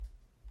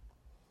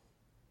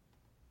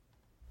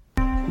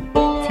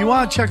you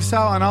want to check us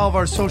out on all of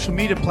our social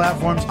media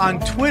platforms,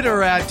 on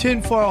Twitter at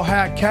Tinfoil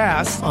Hat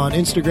Cast, on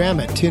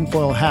Instagram at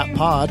Tinfoil Hat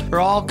Pod, or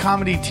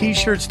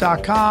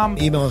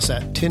allcomedyt-shirts.com. Email us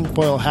at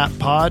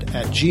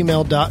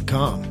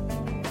tinfoilhatpod@gmail.com.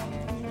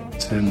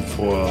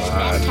 Tinfoil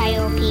hat.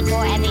 Tire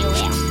people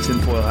everywhere.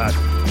 Tinfoil hat.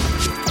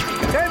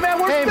 Hey,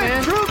 man, where's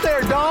the truth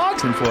there, dog?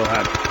 Tinfoil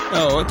hat.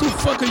 Oh, what the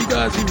fuck are you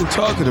guys even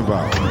talking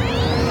about?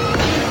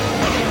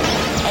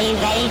 Are you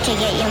ready to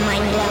get your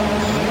mind blown?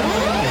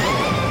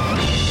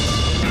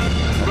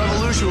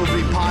 Revolution will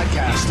be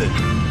podcasted.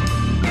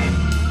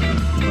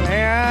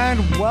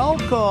 And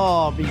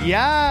welcome.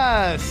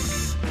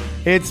 Yes.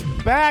 It's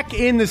back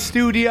in the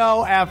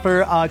studio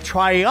after a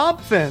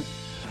triumphant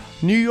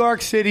New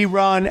York City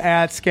run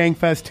at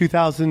Skankfest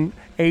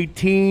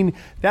 2018.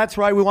 That's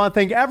right. We want to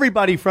thank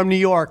everybody from New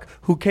York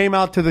who came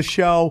out to the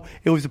show.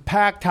 It was a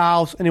packed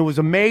house, and it was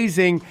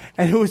amazing,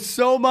 and it was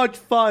so much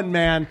fun,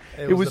 man.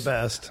 It was the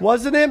best.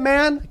 Wasn't it,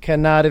 man?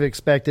 Cannot have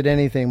expected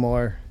anything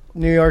more.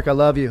 New York, I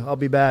love you. I'll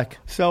be back.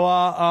 So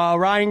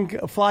Ryan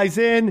flies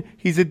in.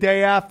 He's a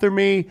day after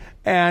me,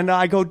 and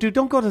I go, dude,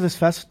 don't go to this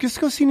fest.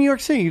 Just go see New York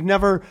City. You've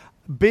never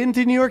been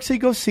to New York City,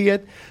 go see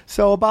it.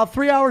 So about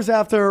 3 hours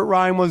after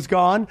Ryan was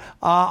gone,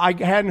 I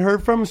hadn't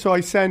heard from him, so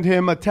I sent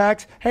him a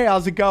text. Hey,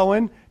 how's it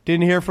going?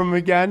 Didn't hear from him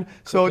again.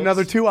 So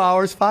another 2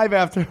 hours, 5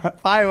 hours,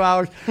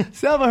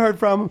 still haven't heard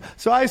from him.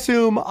 So I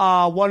assume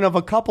one of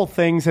a couple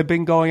things had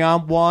been going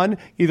on. One,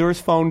 either his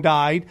phone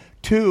died.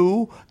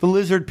 2, the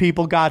lizard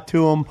people got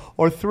to him.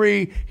 Or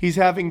 3, he's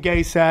having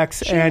gay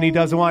sex and he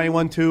doesn't want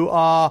anyone to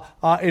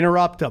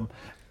interrupt him.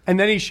 And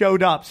then he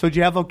showed up. So did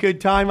you have a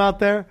good time out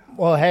there?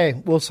 Well, hey,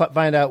 we'll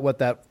find out what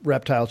that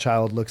reptile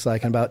child looks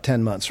like in about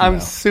 10 months from now. I'm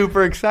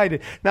super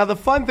excited. Now, the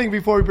fun thing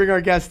before we bring our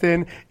guest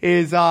in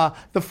is the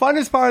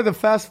funnest part of the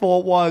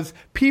festival was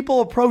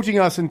people approaching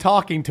us and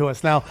talking to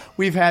us. Now,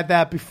 we've had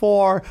that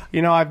before.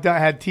 You know, I've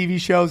had TV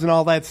shows and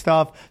all that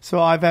stuff, so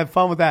I've had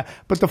fun with that.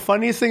 But the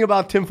funniest thing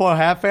about Tinfoil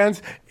Hat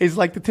fans is,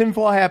 like, the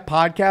Tinfoil Hat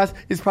podcast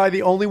is probably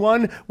the only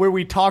one where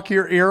we talk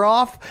your ear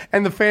off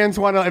and the fans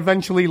want to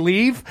eventually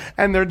leave,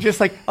 and they're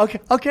just like,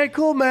 okay,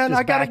 cool, man, just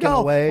I got to backing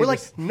go. away, We're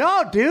like, no,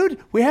 dude,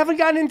 we haven't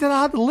gotten into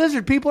how the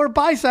lizard people are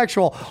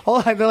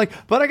bisexual. They're like,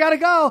 but I gotta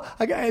go.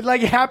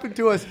 It happened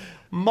to us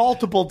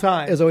multiple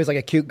times. There's always like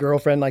a cute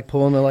girlfriend like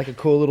pulling like a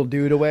cool little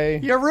dude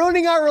away. You're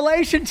ruining our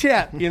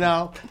relationship, you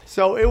know.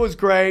 So it was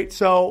great.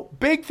 So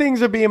big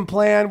things are being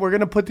planned. We're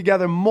going to put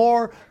together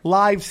more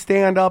live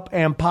stand-up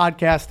and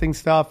podcasting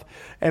stuff.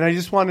 And I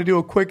just want to do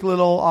a quick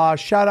little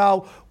shout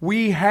out.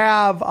 We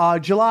have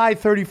July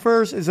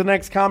 31st is the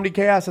next Comedy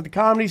Chaos at the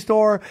Comedy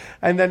Store.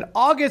 And then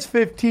August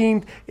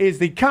 15th is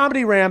the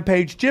Comedy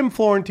Rampage, Jim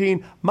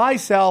Florentine,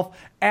 myself,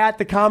 at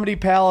the Comedy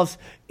Palace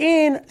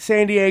in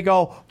San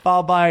Diego,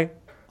 followed by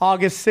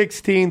August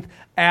 16th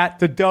at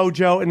the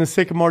Dojo in the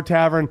Sycamore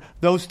Tavern.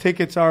 Those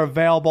tickets are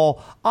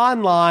available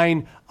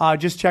online.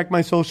 Just check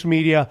my social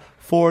media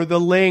for the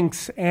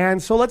links.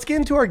 And so let's get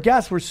into our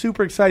guest. We're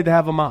super excited to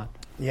have him on.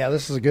 Yeah,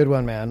 this is a good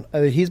one, man.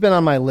 He's been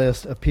on my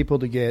list of people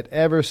to get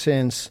ever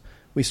since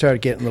we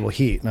started getting a little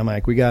heat. And I'm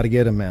like, we got to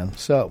get him, man.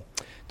 So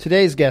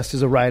today's guest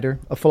is a writer,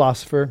 a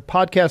philosopher,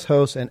 podcast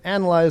host, and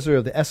analyzer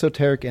of the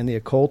esoteric and the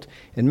occult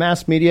in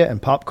mass media and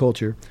pop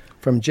culture.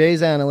 From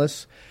Jay's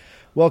Analysts,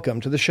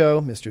 welcome to the show,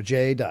 Mr.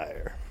 Jay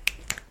Dyer.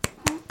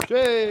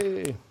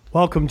 Jay.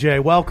 Welcome, Jay.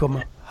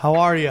 Welcome. How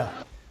are you?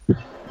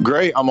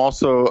 Great. I'm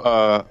also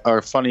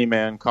a funny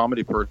man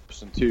comedy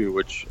person, too,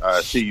 which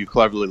I see you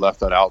cleverly left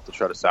that out to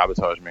try to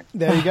sabotage me.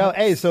 There you go.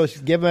 Hey, so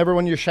give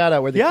everyone your shout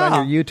out where they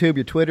find your YouTube,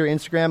 your Twitter,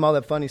 Instagram, all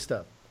that funny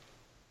stuff.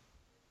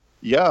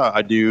 Yeah,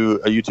 I do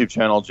a YouTube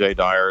channel, Jay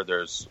Dyer.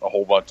 There's a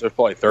whole bunch. There's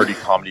probably 30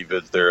 comedy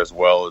vids there, as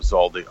well as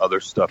all the other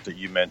stuff that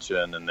you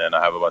mentioned. And then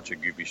I have a bunch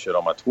of goofy shit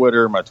on my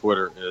Twitter. My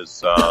Twitter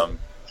is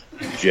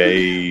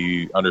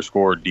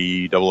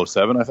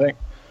J_D007, I think.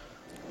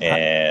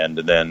 And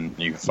then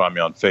you can find me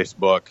on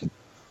Facebook.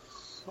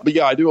 But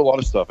yeah, I do a lot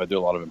of stuff. I do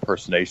a lot of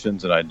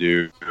impersonations, and I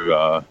do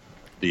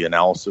the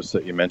analysis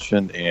that you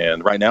mentioned.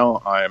 And right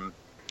now, I'm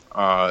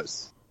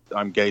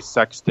gay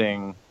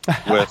sexting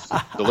with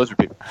the lizard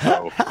people.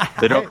 So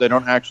they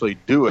don't actually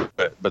do it,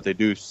 but they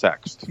do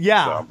sext.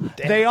 Yeah, so.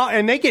 They are,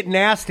 and they get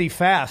nasty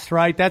fast,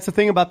 right? That's the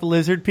thing about the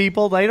lizard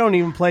people. They don't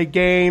even play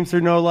games.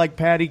 They're no like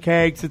patty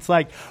cakes. It's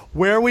like,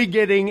 where are we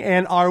getting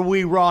and are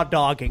we raw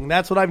dogging?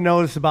 That's what I've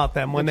noticed about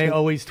them when they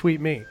always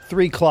tweet me.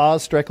 3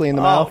 claws directly in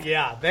the mouth. Oh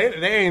yeah, they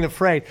ain't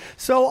afraid.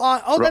 So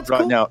that's right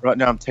cool. Now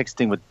I'm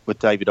texting with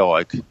David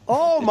Icke.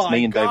 Oh my it's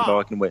me and God.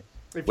 David Icke, and we're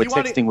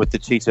texting with the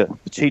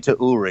cheetah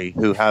Uri,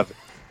 who have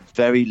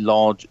very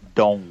large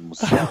dongs.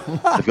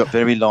 They've got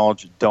very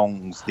large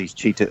dongs, these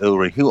cheetah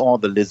Uri. Who are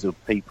the lizard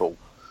people?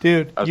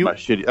 Dude, that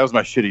was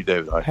my shitty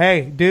David Icke.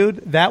 Hey,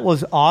 dude, that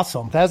was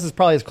awesome. That's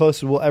probably as close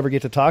as we'll ever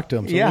get to talk to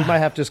him. So we might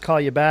have to just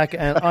call you back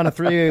on a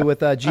 3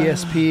 with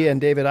GSP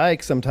and David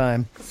Icke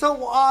sometime. So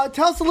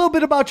tell us a little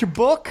bit about your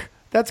book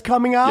that's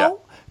coming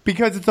out,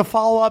 because it's a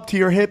follow-up to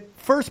your hit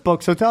first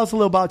book. So tell us a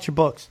little about your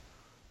books.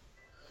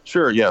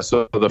 Sure, yeah.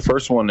 So the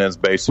first one is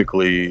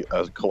basically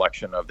a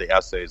collection of the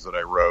essays that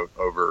I wrote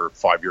over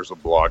 5 years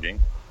of blogging.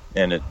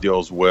 and it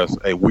deals with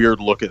a weird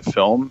look at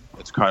film.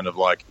 It's kind of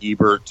like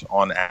Ebert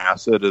on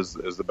acid is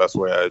the best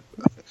way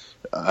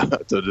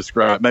to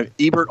describe it.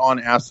 Ebert on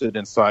acid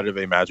inside of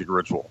a magic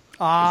ritual.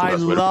 I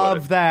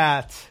love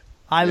that.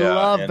 I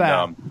love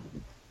that.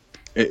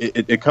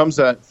 It comes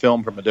at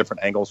film from a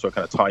different angle, so it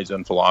kind of ties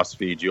in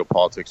philosophy,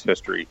 geopolitics,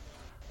 history,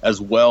 as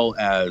well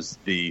as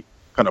the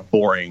kind of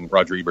boring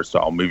Roger Ebert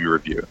style movie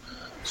review.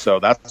 So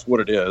that's what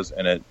it is.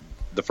 And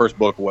the first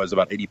book was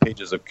about 80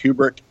 pages of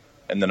Kubrick,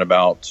 and then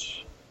about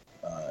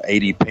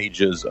 80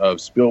 pages of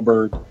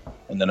Spielberg,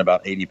 and then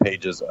about 80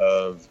 pages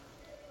of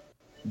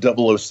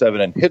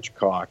 007 and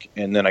Hitchcock,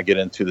 and then I get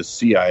into the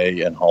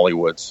CIA and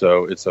Hollywood.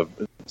 So it's a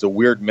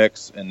weird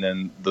mix. And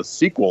then the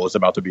sequel is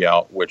about to be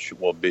out, which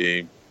will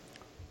be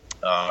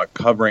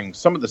covering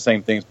some of the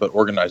same things, but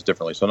organized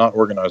differently. So not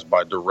organized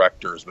by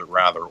directors, but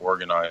rather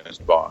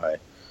organized by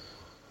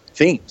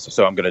themes.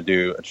 So I'm going to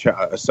do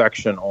a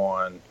section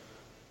on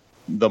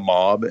the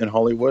mob in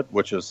Hollywood,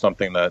 which is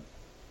something that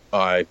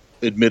I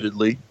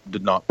admittedly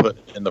did not put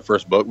in the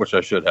first book, which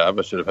I should have.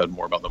 I should have had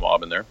more about the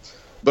mob in there.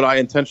 But I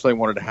intentionally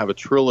wanted to have a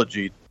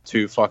trilogy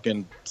to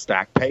fucking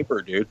stack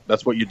paper, dude.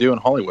 That's what you do in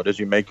Hollywood, is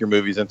you make your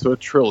movies into a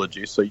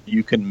trilogy so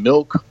you can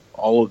milk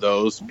all of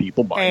those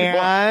people buying the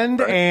book,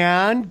 right?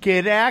 And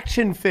get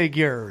action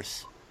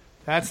figures.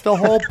 That's the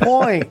whole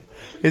point,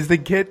 is to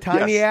get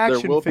tiny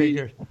action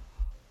figures.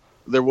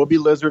 There will be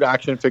lizard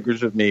action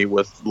figures of me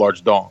with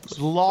large dongs.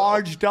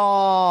 Large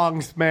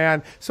dongs,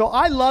 man. So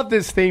I love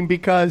this thing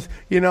because,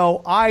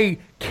 I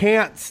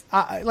can't,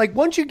 like,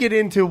 once you get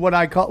into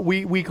what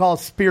we call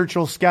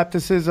spiritual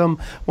skepticism,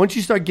 once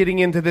you start getting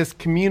into this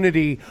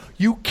community,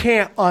 you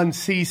can't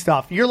unsee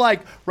stuff. You're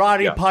like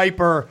Roddy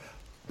Piper,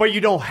 but you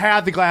don't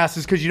have the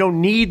glasses because you don't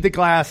need the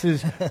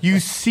glasses. You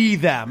see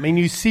them and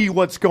you see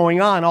what's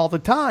going on all the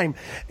time.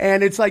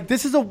 And it's like,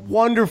 this is a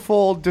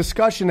wonderful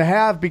discussion to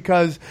have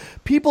because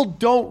people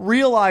don't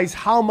realize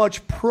how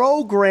much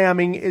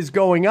programming is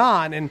going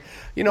on. And,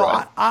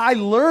 right. I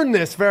learned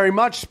this very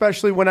much,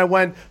 especially when I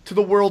went to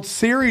the World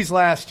Series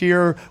last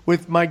year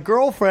with my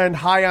girlfriend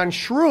high on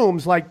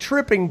shrooms, like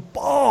tripping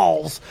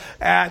balls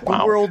at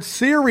the World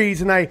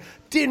Series. And I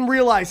didn't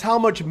realize how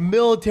much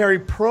military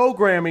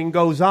programming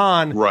goes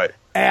on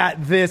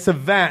at this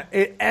event.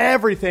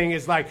 Everything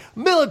is like,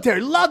 military,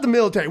 love the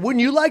military.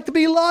 Wouldn't you like to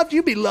be loved?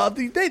 You'd be loved.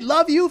 They'd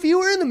love you if you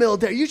were in the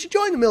military. You should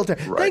join the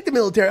military. Thank the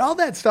military, all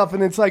that stuff.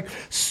 And it's like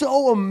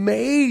so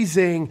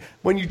amazing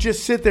when you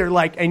just sit there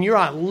and you're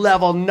on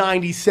level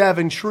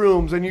 97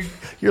 shrooms and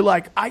you're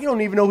like, I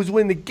don't even know who's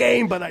winning the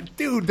game, but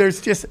dude, there's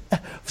just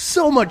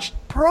so much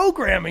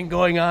programming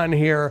going on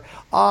here.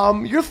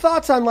 Your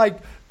thoughts on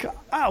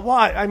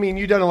why? I mean,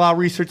 you've done a lot of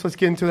research. Let's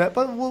get into that,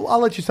 but I'll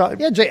let you talk.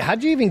 Yeah, Jay,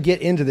 how'd you even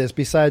get into this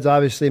besides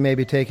obviously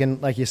maybe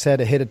taking, like you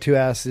said, a hit of 2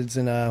 acids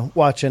and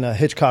watching a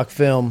Hitchcock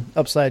film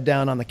upside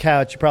down on the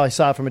couch? You probably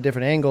saw it from a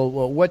different angle.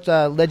 Well, what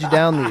led you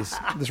down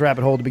this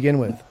rabbit hole to begin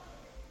with?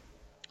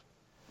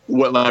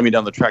 What led me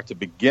down the track to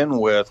begin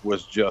with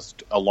was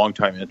just a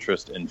long-time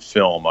interest in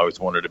film. I always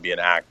wanted to be an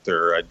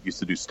actor. I used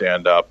to do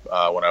stand-up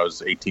when I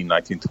was 18,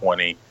 19,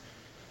 20.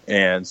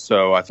 And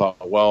so I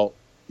thought, well,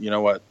 you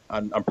know what,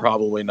 I'm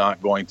probably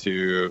not going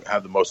to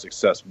have the most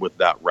success with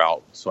that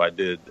route. So I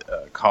did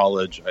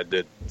college, I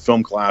did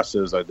film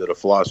classes, I did a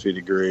philosophy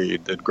degree,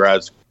 did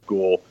grad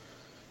school,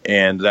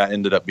 and that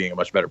ended up being a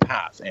much better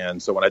path.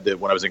 And so when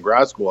I was in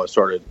grad school, I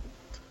started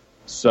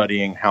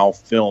studying how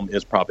film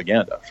is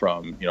propaganda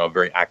from, a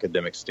very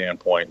academic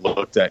standpoint.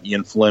 Looked at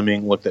Ian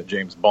Fleming, looked at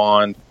James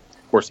Bond.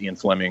 Of course, Ian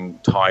Fleming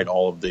tied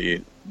all of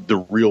the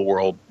real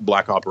world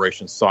black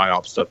operations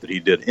psyop stuff that he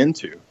did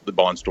into the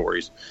Bond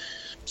stories.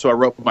 So I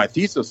wrote my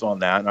thesis on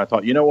that, and I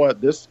thought, you know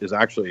what, this is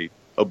actually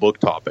a book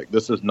topic.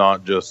 This is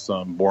not just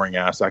some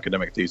boring-ass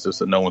academic thesis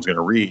that no one's going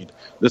to read.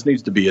 This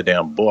needs to be a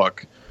damn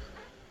book.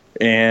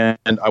 And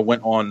I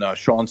went on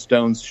Sean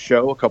Stone's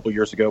show a couple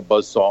years ago,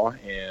 Buzzsaw,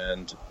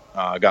 and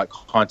got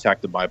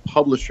contacted by a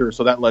publisher.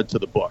 So that led to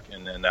the book,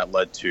 and then that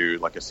led to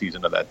a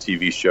season of that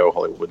TV show,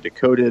 Hollywood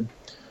Decoded.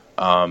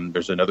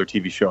 There's another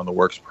TV show in the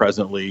works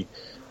presently.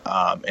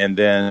 And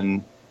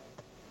then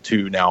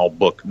to now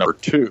book number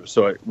 2.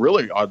 So it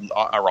really,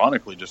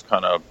 ironically, just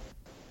kind of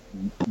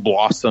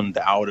blossomed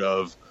out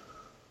of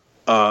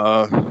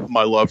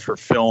my love for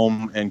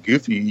film and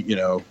goofy,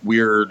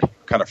 weird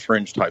kind of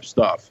fringe type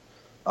stuff.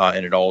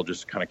 And it all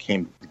just kind of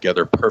came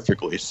together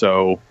perfectly.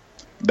 So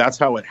that's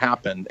how it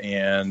happened.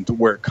 And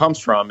where it comes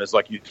from is,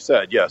 like you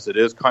said, yes, it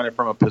is kind of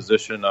from a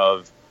position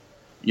of,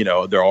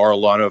 there are a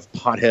lot of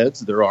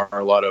potheads. There are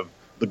a lot of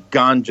the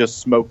ganja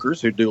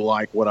smokers who do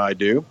like what I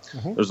do.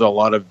 Mm-hmm. There's a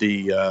lot of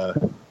the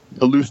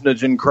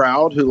hallucinogen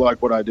crowd who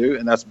like what I do,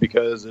 and that's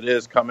because it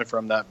is coming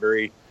from that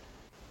very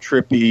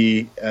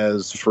trippy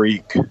as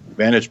freak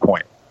vantage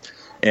point.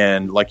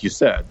 And like you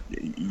said,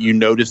 you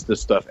notice this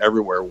stuff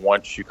everywhere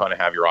once you kind of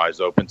have your eyes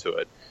open to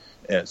it.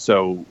 And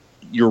so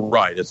you're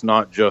right, it's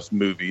not just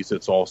movies,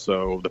 it's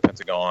also the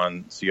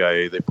Pentagon,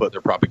 CIA. They put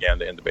their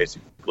propaganda into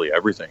basically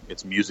everything.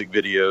 It's music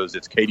videos,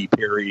 it's Katy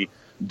Perry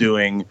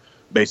doing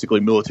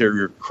basically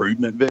military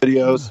recruitment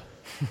videos.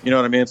 You know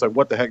what I mean? It's like,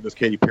 what the heck does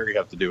Katy Perry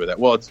have to do with that?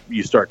 Well,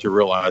 you start to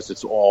realize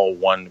it's all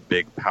one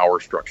big power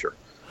structure.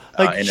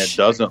 And it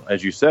doesn't,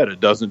 as you said, it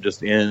doesn't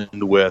just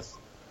end with,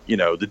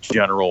 the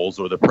generals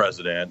or the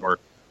president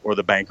or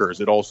the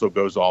bankers. It also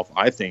goes off,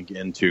 I think,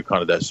 into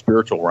kind of that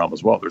spiritual realm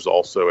as well. There's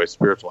also a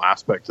spiritual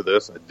aspect to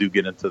this. I do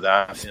get into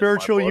that.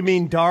 Spiritual, you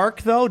mean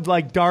dark, though?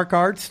 Like dark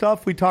art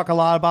stuff? We talk a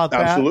lot about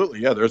that. Absolutely,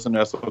 yeah. There's an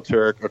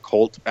esoteric,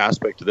 occult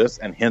aspect to this,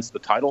 and hence the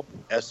title,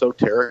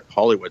 Esoteric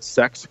Hollywood,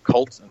 Sex,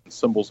 Cults, and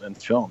Symbols in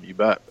Film. You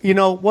bet.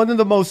 One of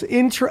the most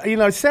Saturday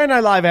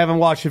Night Live, I haven't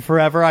watched it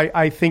forever.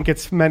 I think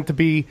it's meant to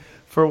be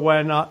for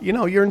when,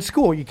 you're in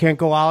school. You can't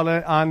go out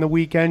on the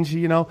weekends,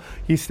 you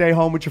stay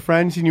home with your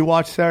friends and you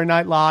watch Saturday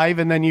Night Live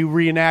and then you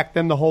reenact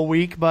them the whole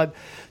week. But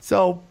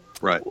so,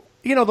 right.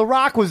 The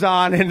Rock was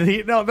on, and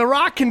The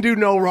Rock can do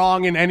no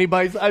wrong in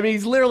anybody's. I mean,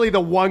 he's literally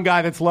the one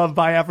guy that's loved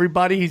by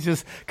everybody. He's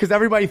just, because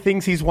everybody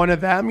thinks he's one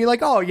of them. You're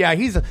like, oh yeah,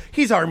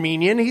 he's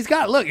Armenian.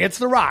 Look, it's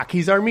The Rock.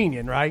 He's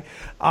Armenian, right?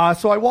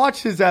 So I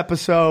watched his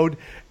episode.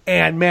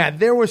 And, man,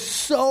 there was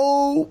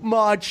so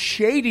much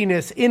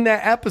shadiness in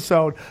that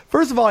episode.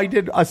 First of all, he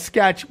did a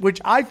sketch, which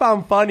I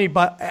found funny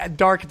but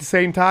dark at the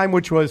same time,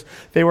 which was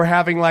they were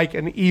having, like,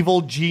 an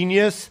evil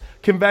genius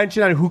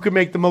convention on who could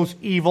make the most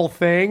evil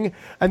thing.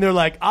 And they're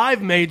like,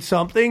 I've made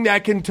something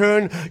that can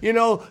turn,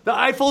 the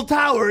Eiffel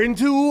Tower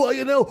into,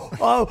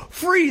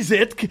 freeze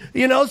it,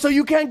 so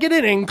you can't get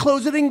in and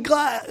close it in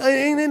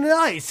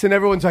ice. And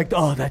everyone's like,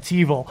 oh, that's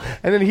evil.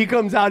 And then he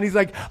comes out and he's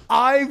like,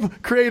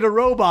 I've created a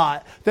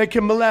robot that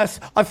can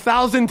molest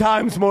 1,000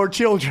 times more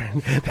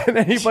children than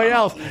anybody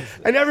else.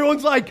 And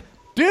everyone's like,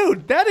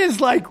 dude, that is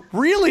like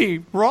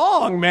really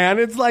wrong, man.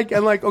 It's like,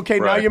 okay,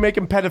 now you're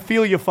making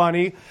pedophilia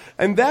funny.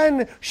 And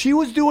then she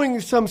was doing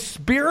some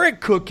spirit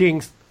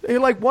cooking.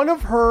 Like one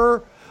of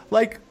her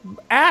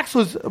acts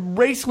was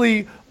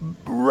basically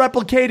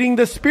replicating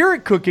the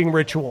spirit cooking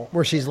ritual.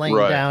 Where she's laying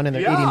down and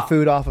they're eating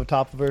food off of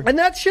top of her. And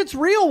that shit's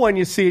real when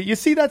you see it. You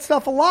see that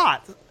stuff a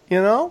lot,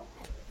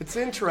 It's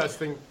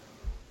interesting.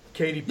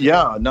 Katy Perry.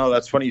 Yeah, no,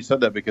 that's funny you said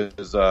that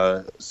because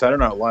Saturday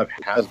Night Live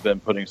has been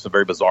putting some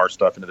very bizarre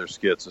stuff into their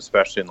skits,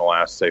 especially in the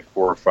last, say,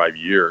 4 or 5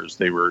 years.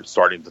 They were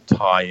starting to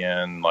tie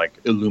in, like,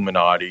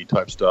 Illuminati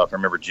type stuff. I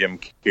remember Jim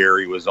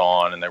Carrey was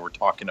on, and they were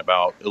talking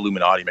about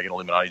Illuminati, making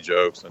Illuminati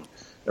jokes, and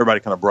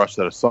everybody kind of brushed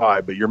that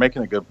aside. But you're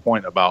making a good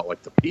point about,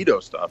 like, the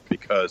pedo stuff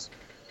because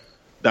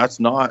that's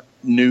not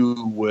new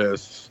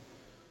with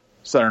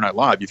Saturday Night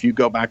Live. If you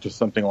go back to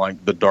something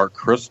like The Dark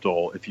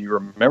Crystal, if you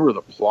remember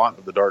the plot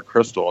of The Dark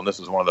Crystal, and this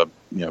is one of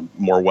the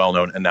more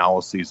well-known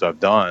analyses I've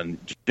done,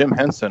 Jim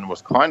Henson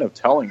was kind of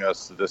telling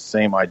us this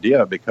same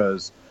idea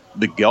because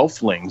the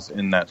Gelflings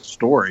in that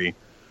story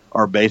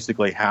are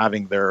basically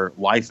having their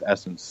life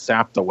essence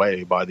sapped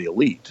away by the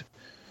elite,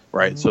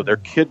 right? So they're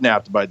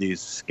kidnapped by these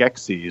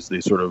Skeksis,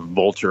 these sort of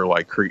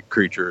vulture-like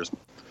creatures,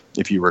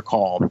 if you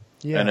recall.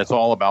 Yeah. And it's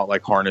all about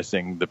like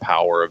harnessing the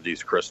power of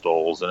these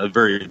crystals and a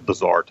very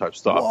bizarre type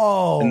stuff.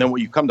 Whoa. And then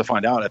what you come to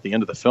find out at the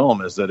end of the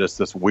film is that it's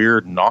this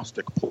weird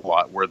Gnostic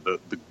plot where the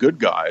good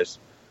guys,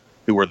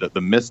 who were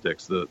the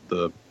mystics,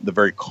 the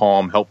very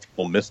calm,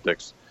 helpful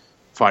mystics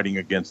fighting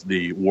against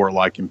the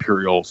warlike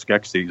imperial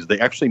Skeksis, they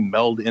actually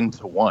meld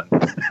into one.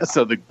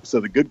 so the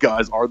good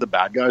guys are the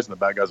bad guys and the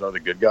bad guys are the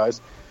good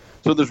guys.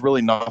 So there's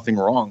really nothing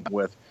wrong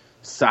with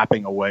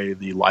sapping away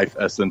the life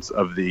essence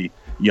of the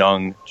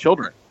young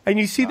children. And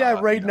you see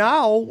that right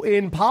now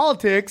in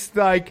politics,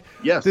 like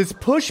this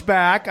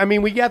pushback. I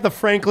mean, we got the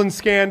Franklin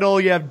scandal.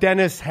 You have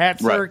Dennis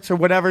Hatzerks or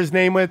whatever his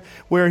name was,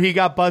 where he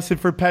got busted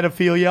for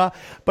pedophilia.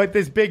 But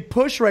this big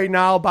push right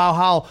now about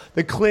how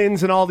the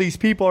Clintons and all these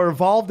people are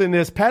involved in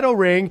this pedo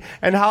ring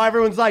and how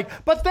everyone's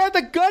like, but they're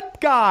the good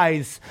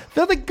guys.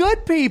 They're the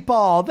good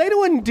people. They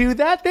wouldn't do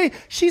that.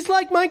 She's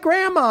like my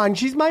grandma and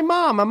she's my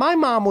mom. And my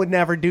mom would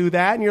never do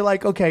that. And you're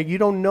like, okay, you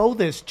don't know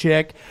this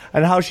chick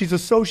and how she's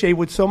associated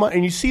with so much.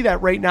 And you see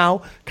that right now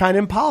kind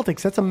of in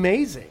politics. That's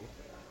amazing.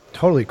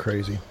 Totally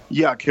crazy.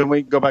 Yeah, can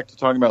we go back to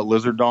talking about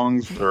lizard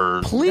dongs?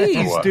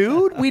 Please,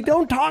 dude. We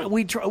don't talk.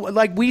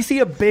 We see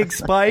a big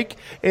spike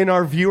in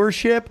our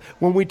viewership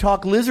when we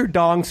talk lizard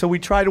dongs, so we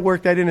try to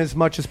work that in as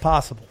much as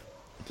possible.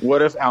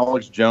 What if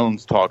Alex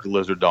Jones talked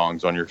lizard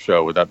dongs on your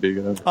show? Would that be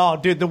good? Oh,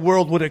 dude, the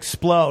world would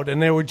explode,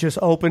 and they would just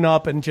open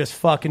up, and just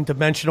fucking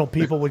dimensional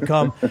people would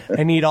come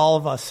and eat all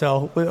of us.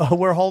 So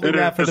we're holding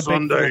that for the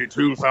Sunday,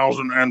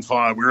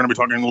 2005. We're going to be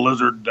talking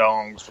lizard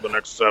dongs for the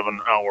next 7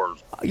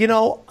 hours.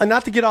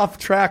 Not to get off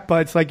track,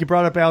 but it's like you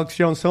brought up Alex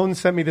Jones. Someone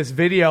sent me this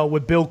video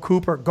with Bill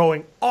Cooper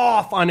going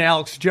off on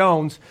Alex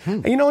Jones.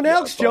 And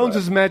Alex Jones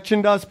has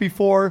mentioned us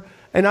before,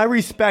 and I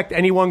respect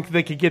anyone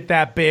that could get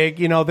that big.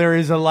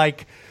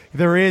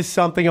 There is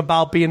something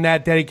about being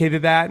that dedicated to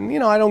that. And,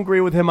 I don't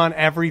agree with him on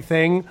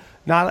everything.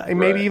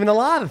 Maybe even a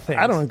lot of things.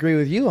 I don't agree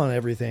with you on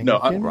everything. No,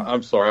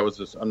 I'm sorry.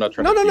 I'm not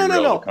trying to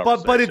derail the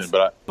conversation.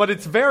 But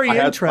it's very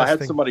interesting. I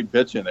had somebody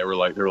bitching. They were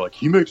like,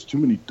 he makes too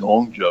many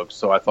dong jokes.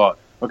 So I thought,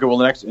 okay, well,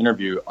 the next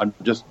interview, I'm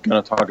just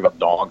going to talk about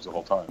dongs the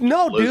whole time.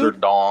 No, dude.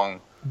 Lizard dong.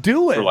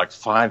 Do it. For like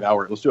 5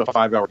 hours. Let's do a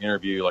 5-hour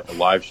interview, like a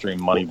live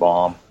stream money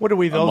bomb. What are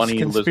we, those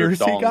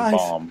conspiracy guys?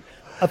 Bomb.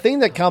 A thing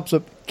that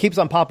keeps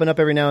on popping up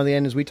every now and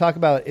then is we talk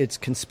about it's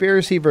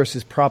conspiracy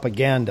versus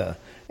propaganda.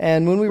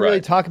 And when we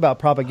really talk about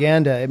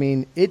propaganda, I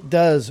mean, it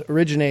does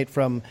originate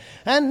from,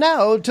 and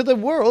now to the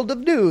world of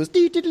news.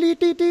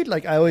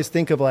 Like, I always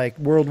think of, like,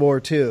 World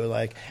War II,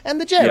 like, and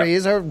the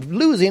Jerrys are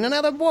losing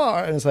another war.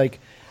 And it's like,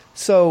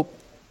 so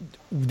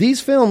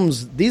these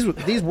films, these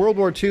World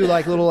War II,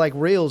 like, little, like,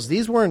 reels,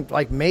 these weren't,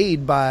 like,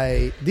 made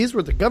by, these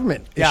were the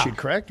government issued,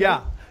 correct?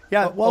 Yeah.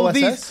 Yeah, well,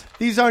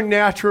 these are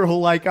natural.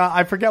 Like,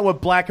 I forget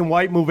what black and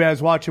white movie I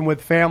was watching with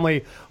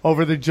family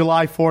over the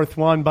July 4th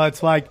one, but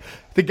it's like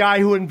the guy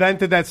who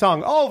invented that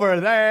song, over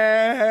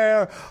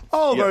there,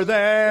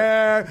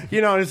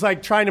 you know, and it's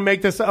like trying to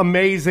make this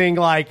amazing,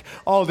 like,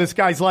 oh, this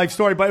guy's life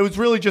story. But it was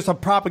really just a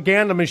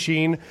propaganda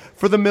machine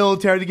for the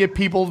military to get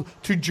people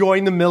to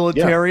join the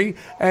military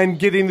and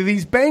get into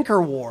these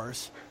banker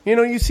wars. You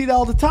know, you see that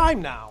all the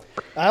time now.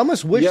 I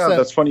almost wish that... Yeah,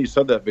 that's funny you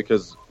said that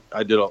because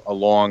I did a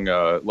long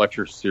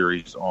lecture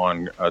series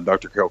on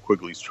Dr. Carroll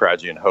Quigley's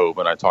Tragedy and Hope,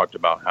 and I talked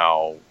about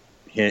how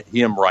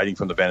him writing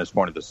from the vantage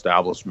point of the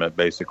establishment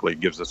basically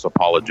gives us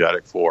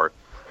apologetic for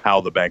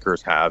how the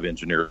bankers have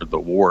engineered the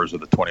wars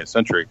of the 20th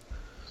century.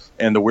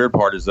 And the weird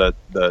part is that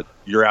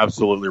you're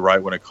absolutely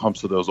right when it comes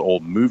to those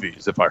old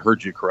movies. If I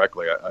heard you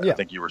correctly, I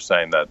think you were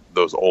saying that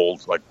those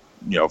old, like,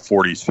 you know,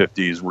 40s,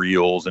 50s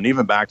reels, and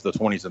even back to the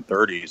 20s and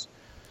 30s,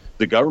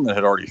 the government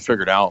had already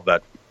figured out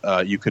that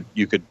you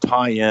could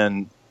tie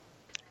in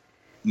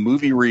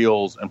movie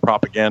reels and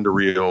propaganda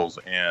reels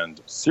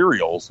and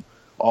serials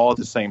all at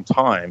the same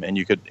time, and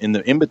you could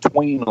in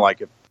between,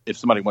 like if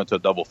somebody went to a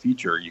double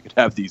feature, you could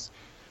have these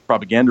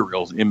propaganda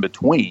reels in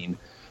between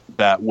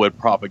that would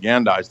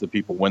propagandize the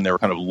people when they were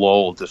kind of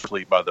lulled to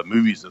sleep by the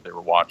movies that they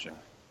were watching.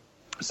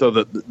 So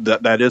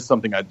that is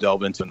something I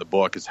delve into in the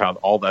book, is how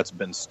all that's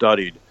been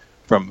studied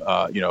from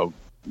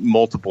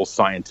multiple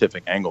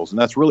scientific angles,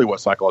 and that's really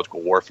what psychological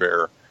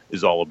warfare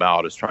is all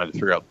about, is trying to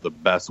figure out the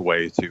best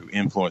way to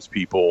influence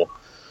people,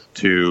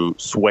 to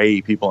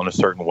sway people in a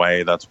certain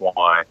way. That's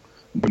why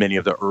many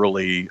of the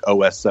early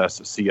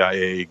OSS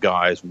CIA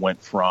guys went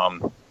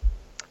from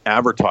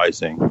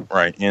advertising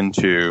right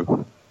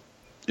into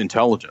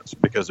intelligence,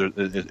 because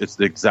it's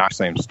the exact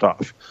same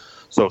stuff.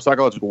 So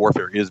psychological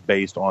warfare is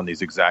based on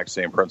these exact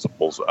same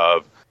principles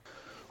of,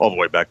 all the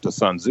way back to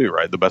Sun Tzu,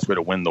 right? The best way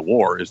to win the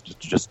war is to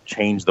just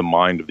change the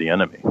mind of the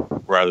enemy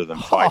rather than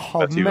fighting.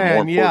 That's even more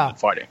important than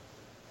fighting.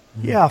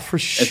 Yeah, for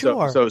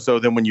sure. So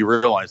then when you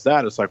realize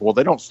that, it's like, well,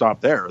 they don't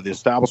stop there. The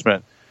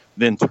establishment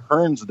then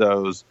turns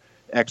those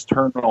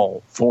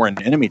external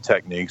foreign enemy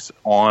techniques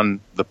on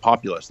the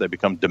populace. They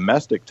become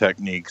domestic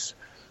techniques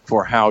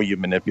for how you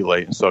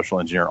manipulate and social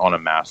engineer on a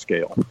mass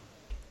scale.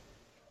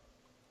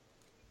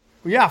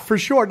 Yeah, for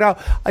sure. Now,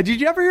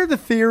 did you ever hear the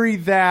theory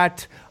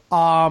that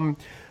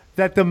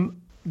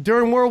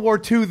during World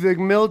War II, the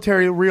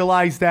military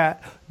realized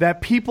that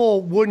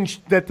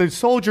the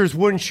soldiers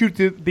wouldn't shoot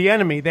the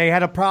enemy. They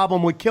had a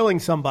problem with killing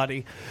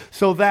somebody.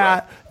 So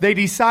that they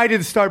decided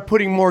to start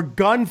putting more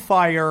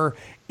gunfire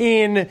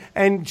in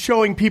and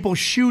showing people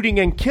shooting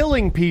and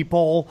killing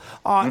people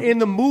in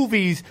the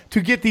movies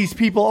to get these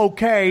people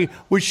okay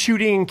with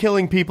shooting and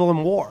killing people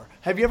in war.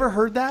 Have you ever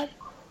heard that?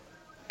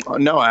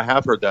 No, I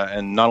have heard that.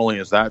 And not only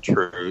is that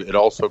true, it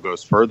also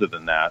goes further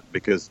than that,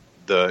 because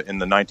in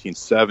the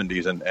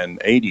 1970s and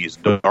 80s,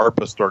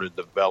 DARPA started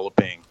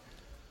developing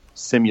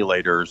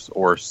simulators,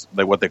 or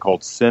what they called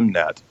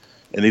SimNet,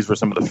 and these were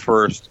some of the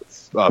first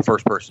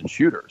first-person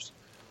shooters.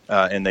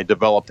 And they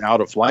developed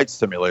out-of-flight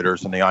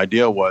simulators, and the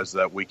idea was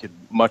that we could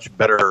much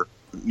better,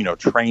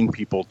 train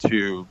people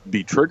to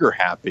be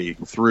trigger-happy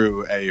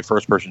through a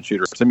first-person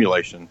shooter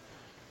simulation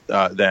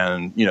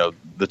than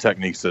the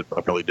techniques that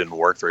really didn't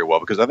work very well,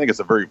 because I think it's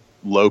a very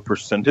low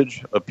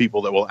percentage of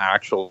people that will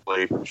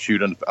actually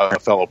shoot a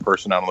fellow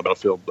person out on the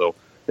battlefield. Though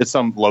it's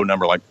some low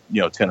number, like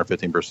 10 or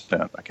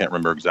 15%. I can't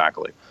remember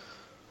exactly.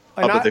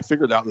 But they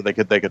figured out that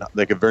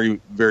they could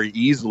very, very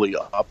easily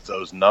up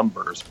those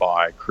numbers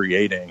by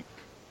creating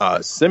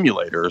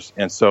simulators.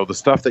 And so the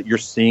stuff that you're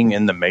seeing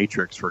in The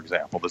Matrix, for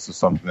example, this is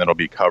something that'll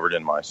be covered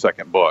in my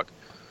second book.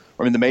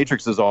 I mean, The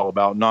Matrix is all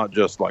about not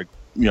just like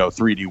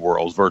 3D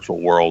worlds, virtual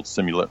worlds,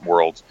 simulant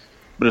worlds,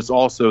 but it's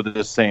also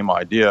the same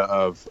idea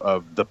of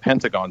the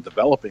Pentagon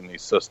developing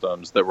these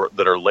systems that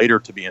are later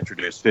to be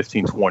introduced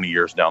 15, 20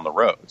 years down the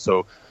road.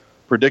 So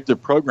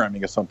predictive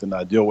programming is something that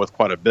I deal with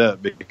quite a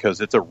bit, because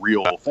it's a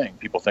real thing.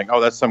 People think,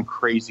 oh, that's some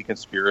crazy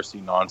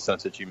conspiracy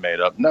nonsense that you made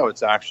up. No,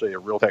 it's actually a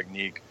real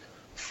technique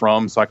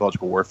from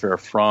psychological warfare,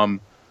 from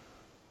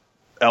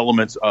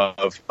elements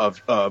of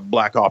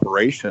black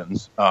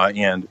operations,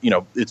 and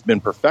it's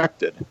been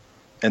perfected.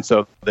 And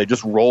so they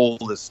just roll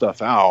this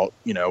stuff out,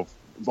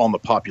 on the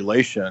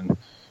population,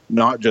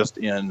 not just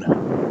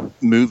in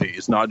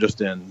movies, not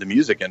just in the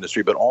music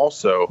industry, but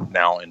also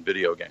now in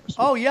video games.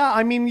 Oh, yeah.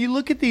 I mean, you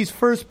look at these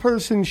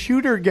first-person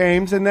shooter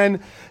games, and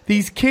then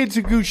these kids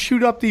who go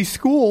shoot up these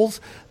schools,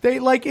 they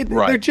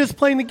they're just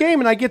playing the game,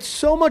 and I get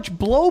so much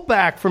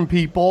blowback from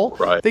people.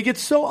 Right. They get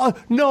so,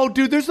 no,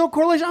 dude, there's no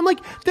correlation. I'm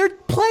like, they're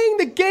playing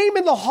the game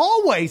in the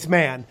hallways,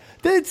 man.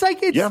 It's like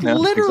it's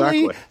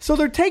literally exactly. So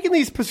they're taking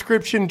these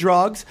prescription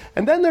drugs,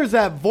 and then there's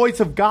that voice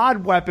of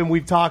God weapon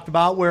we've talked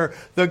about, where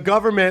the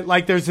government,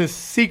 like, there's this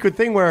secret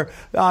thing where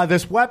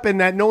this weapon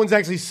that no one's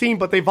actually seen,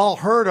 but they've all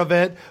heard of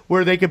it,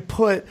 where they could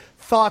put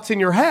thoughts in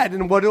your head.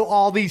 And what do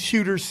all these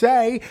shooters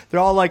say? They're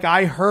all like,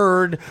 I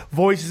heard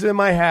voices in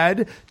my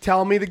head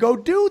telling me to go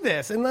do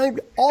this. And like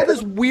all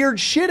this weird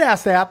shit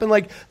has to happen.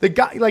 Like the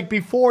guy, like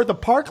before the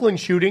Parkland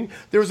shooting,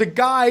 there was a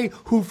guy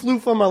who flew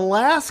from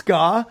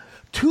Alaska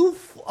to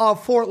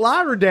Fort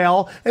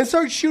Lauderdale and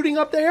started shooting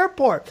up the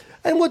airport.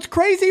 And what's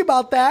crazy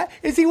about that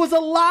is he was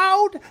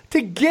allowed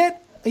to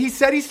get, he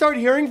said he started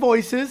hearing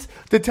voices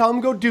to tell him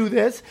go do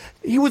this.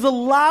 He was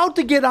allowed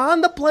to get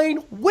on the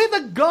plane with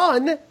a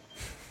gun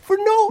for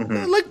no,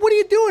 like, what are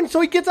you doing? So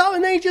he gets out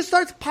and then he just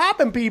starts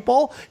popping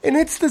people, and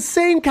it's the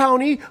same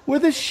county where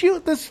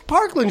this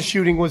Parkland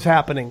shooting was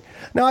happening.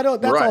 Now,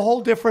 that's a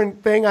whole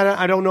different thing.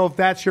 I don't know if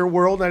that's your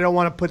world, and I don't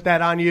want to put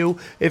that on you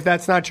if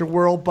that's not your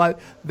world, but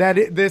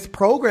this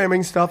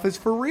programming stuff is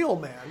for real,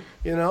 man,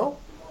 you know?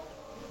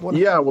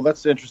 Yeah, well,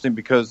 that's interesting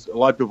because a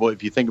lot of people,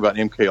 if you think about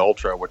MK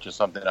Ultra, which is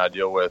something I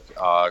deal with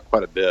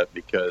quite a bit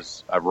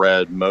because I've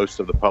read most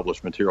of the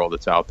published material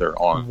that's out there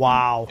on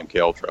MK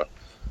Ultra.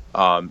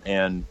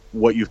 And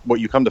what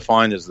you come to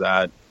find is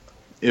that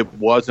it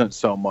wasn't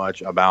so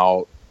much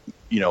about,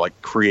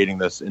 like creating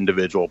this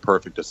individual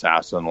perfect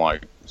assassin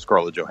like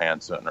Scarlett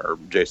Johansson or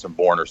Jason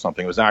Bourne or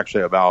something. It was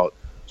actually about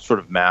sort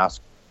of mass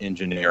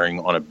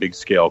engineering on a big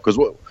scale. Because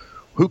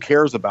who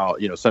cares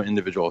about, some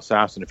individual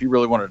assassin? If you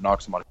really wanted to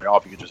knock somebody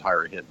off, you could just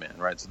hire a hitman,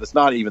 right? So that's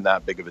not even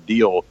that big of a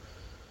deal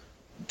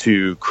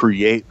to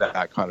create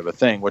that kind of a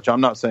thing, which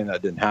I'm not saying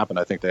that didn't happen.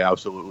 I think they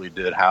absolutely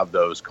did have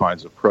those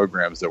kinds of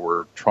programs that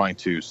were trying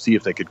to see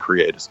if they could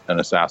create an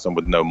assassin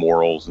with no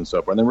morals and so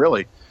forth. And then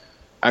really,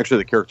 actually,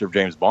 the character of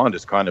James Bond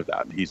is kind of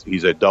that.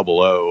 He's a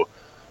 00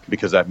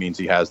 because that means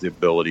he has the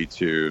ability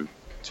to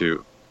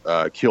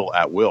kill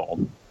at will,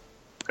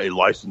 a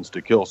license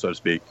to kill, so to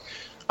speak.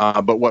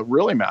 But what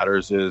really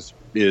matters is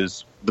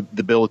the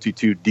ability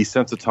to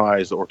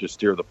desensitize or to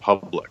steer the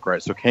public,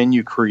 right? So can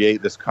you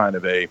create this kind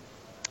of a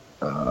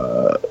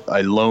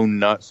lone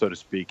nut, so to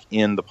speak,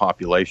 in the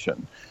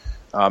population?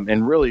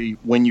 And really,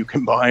 when you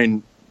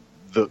combine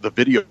the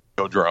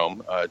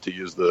Videodrome, to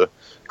use the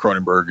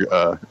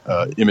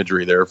Cronenberg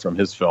imagery there from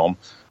his film,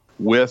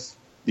 with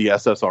the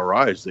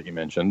SSRIs that you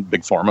mentioned,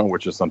 Big Pharma,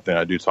 which is something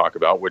I do talk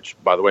about, which,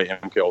 by the way,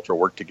 MK Ultra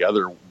worked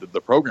together.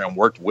 The program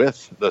worked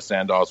with the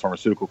Sandoz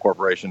Pharmaceutical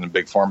Corporation and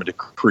Big Pharma to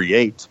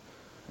create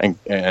and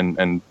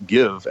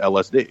give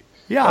LSD.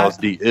 Yeah.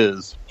 LSD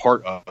is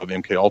part of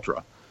MK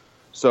Ultra.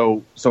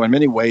 So in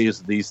many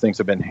ways, these things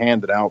have been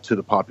handed out to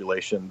the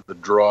population. The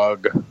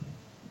drug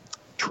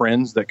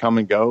trends that come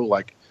and go,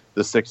 like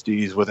the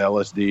 60s with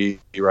LSD,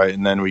 right?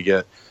 And then we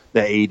get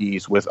the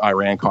 80s with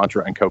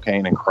Iran-Contra and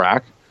cocaine and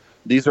crack.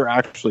 These are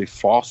actually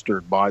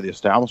fostered by the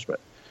establishment.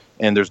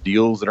 And there's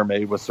deals that are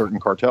made with certain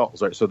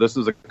cartels, right? So this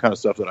is the kind of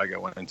stuff that I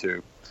go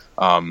into.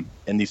 And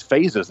these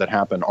phases that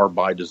happen are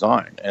by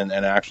design. And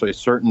actually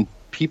certain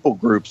people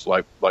groups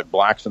like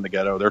blacks in the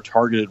ghetto, they're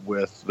targeted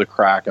with the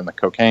crack and the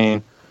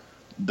cocaine.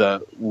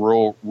 The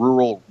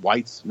rural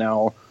whites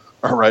now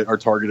are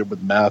targeted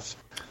with meth.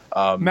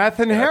 Meth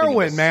and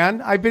heroin,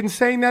 man. I've been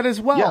saying that as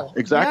well. Yeah,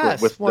 exactly.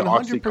 Yes, with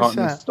 100%. The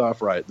OxyContin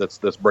stuff, right?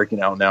 That's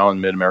breaking out now in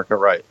mid-America,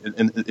 right?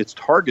 And it's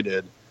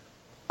targeted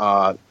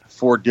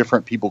for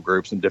different people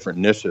groups and different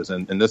niches.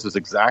 And this is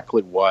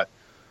exactly what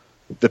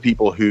the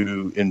people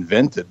who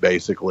invented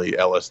basically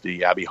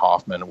LSD, Abby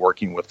Hoffman,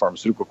 working with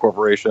pharmaceutical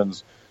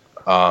corporations,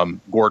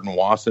 Gordon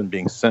Wasson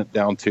being sent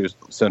down to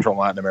Central and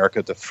Latin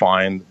America to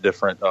find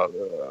different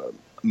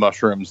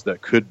mushrooms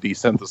that could be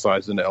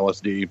synthesized into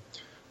LSD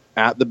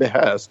at the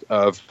behest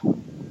of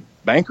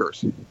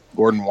bankers.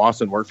 Gordon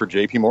Wasson worked for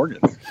J.P. Morgan.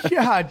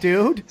 Yeah,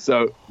 dude.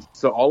 So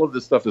all of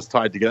this stuff is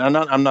tied together.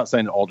 I'm not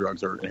saying that all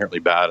drugs are inherently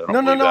bad. I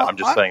don't believe that. I'm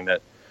just saying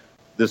that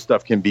this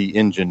stuff can be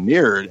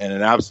engineered, and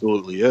it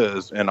absolutely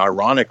is. And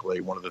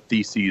ironically, one of the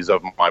theses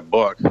of my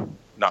book,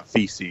 not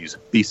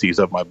theses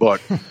of my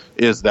book,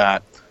 is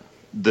that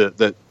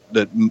that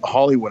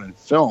Hollywood and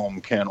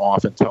film can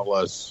often tell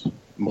us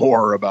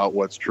more about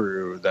what's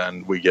true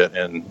than we get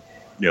in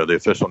the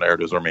official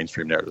narratives or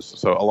mainstream narratives.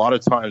 So a lot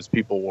of times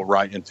people will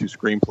write into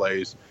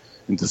screenplays,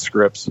 into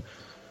scripts,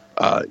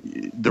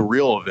 the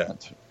real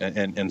event,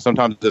 and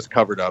sometimes it's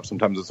covered up,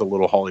 sometimes it's a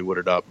little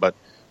Hollywooded up, but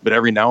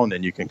every now and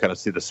then you can kind of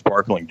see the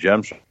sparkling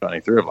gem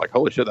shining through of like,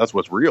 holy shit, that's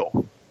what's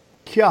real.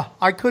 Yeah,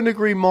 I couldn't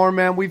agree more,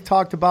 man. We've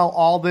talked about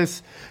all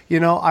this.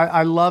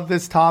 I love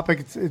this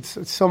topic.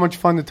 It's so much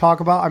fun to talk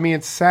about. I mean,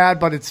 it's sad,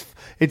 but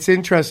it's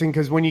interesting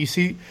because when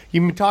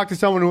you talk to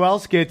someone who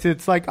else gets it,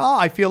 it's like,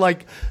 I feel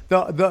like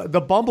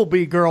the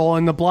Bumblebee girl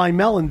in the Blind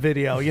Melon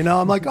video.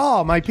 I'm like,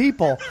 my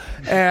people,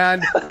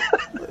 and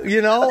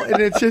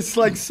and it's just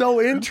like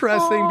so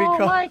interesting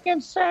because all I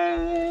can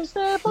say is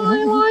that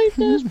my life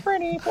is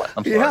pretty.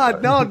 Yeah,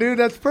 no, dude,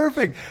 that's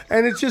perfect,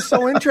 and it's just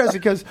so interesting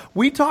because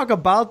we talk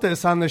about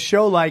this on the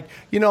show, like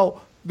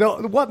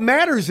what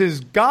matters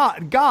is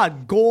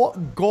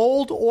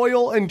gold,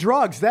 oil, and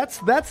drugs.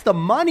 That's the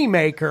money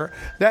maker.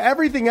 That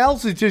everything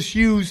else is just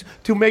used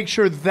to make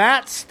sure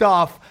that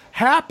stuff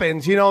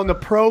happens, and the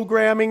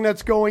programming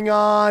that's going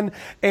on,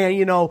 and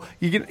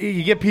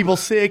you get people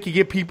sick, you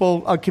get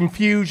people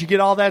confused, you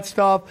get all that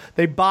stuff.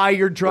 They buy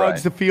your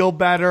drugs to feel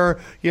better.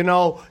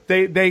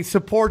 They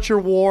support your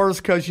wars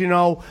because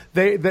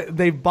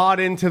they've bought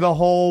into the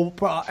whole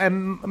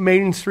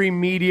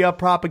mainstream media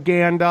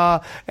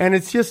propaganda, and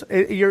it's just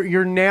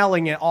you're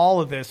nailing it.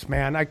 All of this,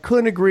 man. I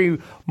couldn't agree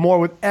more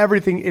with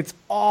everything. It's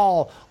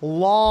all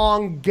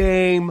long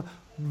game.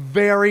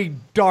 Very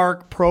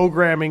dark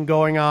programming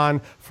going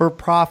on for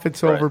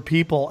profits over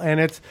people, and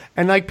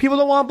people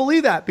don't want to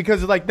believe that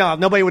because it's like, no,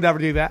 nobody would ever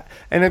do that,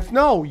 and it's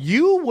no,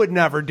 you would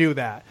never do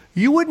that,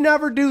 you would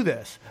never do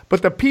this,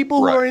 but the people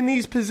who are in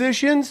these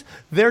positions,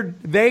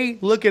 they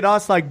look at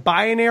us like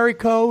binary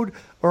code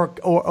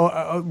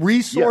or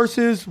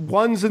resources,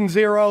 ones and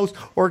zeros,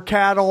 or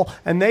cattle,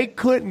 and they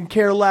couldn't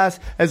care less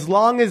as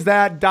long as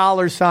that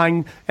dollar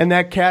sign and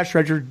that cash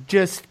register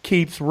just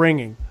keeps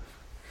ringing.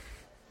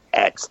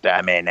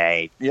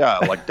 Exterminate. Yeah,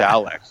 like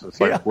Daleks. It's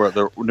like where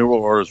the New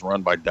World Order is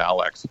run by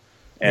Daleks.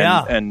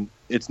 And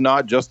it's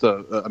not just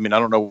I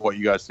don't know what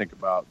you guys think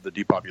about the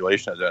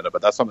depopulation agenda,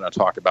 but that's something I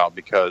talk about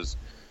because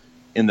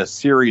in the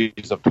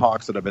series of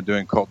talks that I've been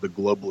doing called the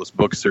Globalist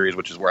Book Series,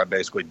 which is where I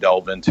basically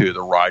delve into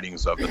the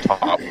writings of the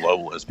top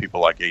globalists,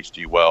 people like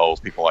H.G. Wells,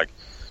 people like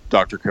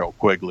Dr. Carroll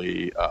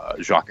Quigley,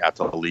 Jacques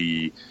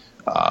Attali,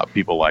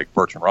 people like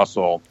Bertrand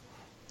Russell,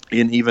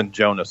 and even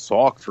Jonas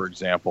Salk, for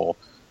example,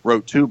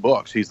 wrote 2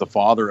 books. He's the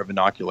father of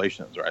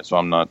inoculations, right? So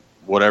I'm not,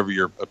 whatever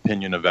your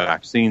opinion of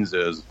vaccines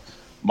is,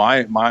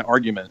 my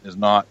argument is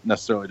not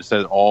necessarily to say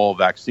that all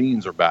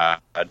vaccines are bad,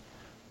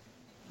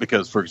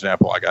 because, for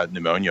example, I got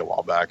pneumonia a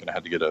while back and I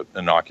had to get an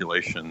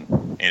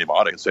inoculation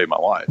antibiotic to save my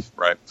life,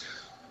 right?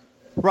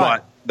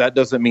 But that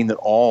doesn't mean that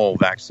all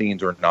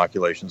vaccines or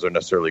inoculations are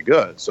necessarily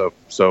good. So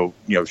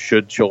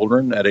should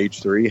children at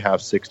age 3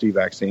 have 60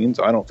 vaccines?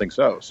 I don't think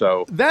so.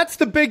 So that's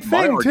the big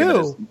thing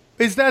too.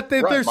 Is that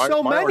there's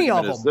so many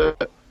of them.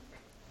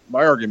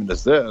 My argument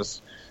is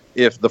this.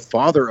 If the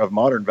father of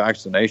modern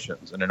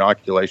vaccinations and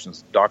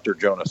inoculations, Dr.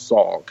 Jonas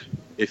Salk,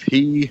 if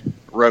he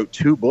wrote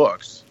 2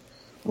 books,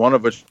 one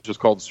of which is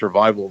called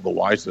Survival of the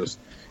Wisest,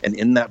 and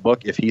in that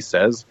book, if he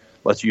says,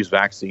 let's use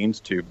vaccines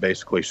to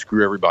basically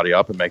screw everybody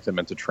up and make them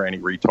into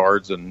tranny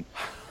retards and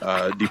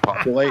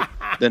depopulate,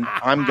 then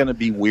I'm going to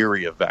be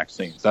weary of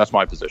vaccines. That's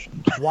my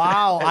position.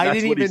 Wow, I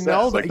didn't even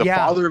know that. Like the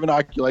father of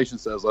inoculation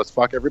says, let's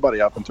fuck everybody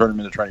up and turn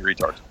them into tranny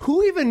retards.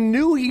 Who even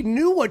knew he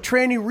knew what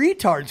tranny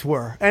retards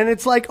were? And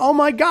it's like, oh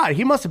my God,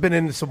 he must have been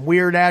into some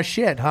weird ass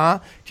shit, huh?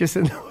 Just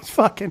in those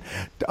fucking...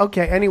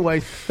 Okay,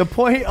 anyways, the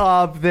point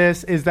of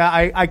this is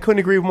that I couldn't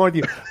agree more with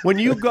you. When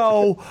you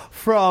go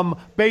from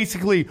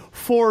basically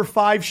 4 or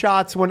 5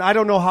 shots, when I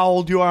don't know how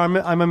old you are,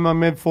 I'm in my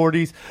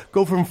mid-40s,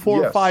 go from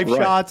 4 or 5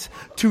 shots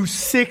to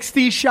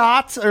 60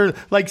 shots, or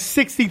like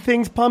 60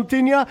 things pumped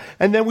in you,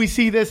 and then we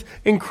see this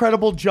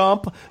incredible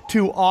jump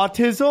to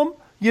autism,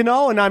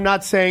 and I'm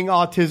not saying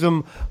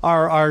autism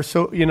are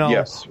so,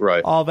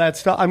 all that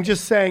stuff. I'm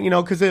just saying,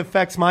 because it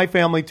affects my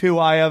family too.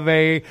 I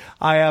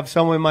have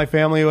someone in my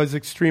family who has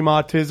extreme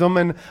autism,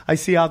 and I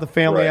see how the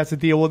family has to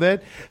deal with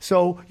it.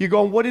 So you're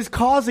going, what is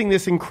causing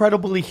this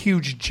incredibly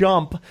huge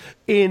jump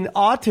in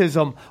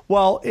autism?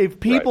 Well,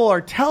 if people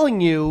are telling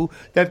you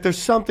that there's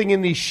something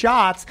in these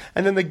shots,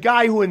 and then the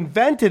guy who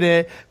invented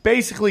it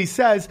basically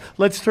says,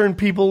 let's turn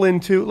people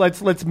into,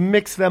 let's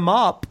mix them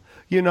up,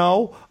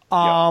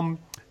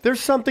 there's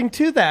something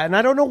to that. And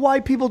I don't know why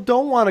people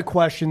don't want to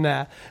question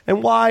that.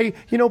 And why,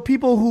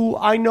 people who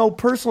I know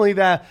personally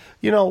that,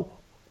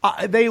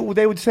 they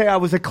would say I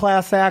was a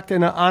class act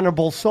and an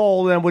honorable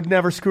soul and would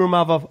never screw them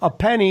out of a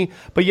penny,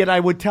 but yet I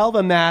would tell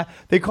them that.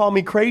 They call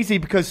me crazy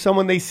because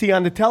someone they see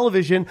on the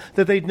television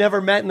that they've never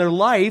met in their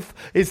life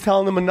is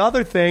telling them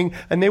another thing,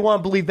 and they want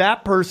to believe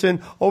that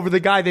person over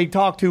the guy they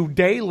talk to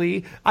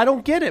daily. I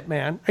don't get it,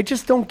 man. I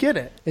just don't get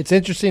it. It's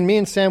interesting. Me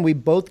and Sam, we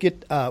both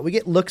get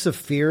looks of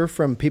fear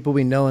from people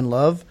we know and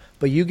love,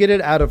 but you get it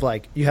out of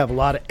like, you have a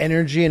lot of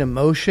energy and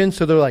emotion.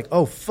 So they're like,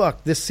 oh,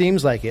 fuck, this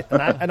seems like it.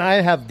 And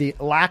I have the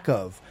lack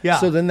of. Yeah.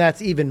 So then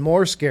that's even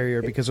more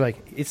scarier because like,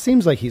 it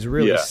seems like he's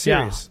really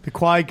serious. Yeah. The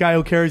quiet guy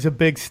who carries a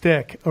big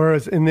stick, or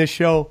as in this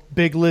show,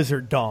 big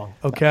lizard dong.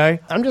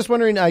 Okay. I'm just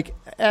wondering, like,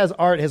 as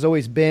art has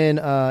always been,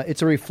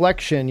 it's a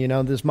reflection,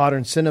 this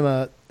modern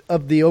cinema,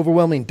 of the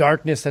overwhelming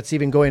darkness that's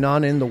even going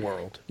on in the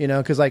world,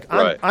 because like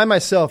I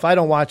myself, I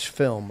don't watch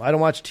film. I don't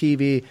watch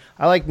TV.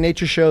 I like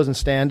nature shows and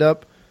stand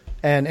up.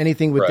 And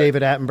anything with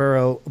David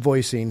Attenborough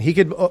voicing. He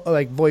could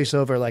voice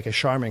over like a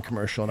Charmin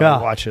commercial, and I'd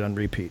watch it on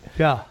repeat.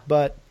 Yeah.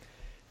 But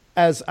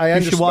as I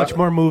understand... You should watch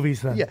more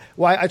movies then. Yeah.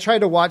 Well, I tried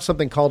to watch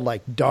something called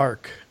like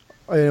Dark.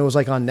 And it was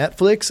like on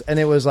Netflix, and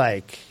it was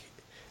like...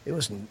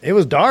 It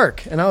was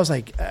dark. And I was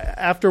like...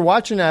 After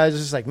watching it, I was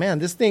just like, man,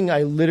 this thing,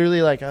 I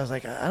literally like... I was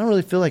like, I don't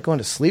really feel like going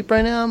to sleep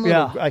right now.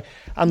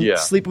 I'm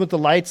sleeping with the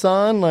lights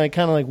on, like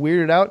kind of like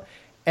weirded out.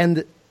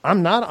 And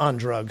I'm not on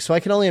drugs, so I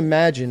can only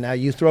imagine. Now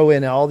you throw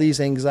in all these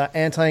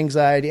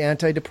anti-anxiety,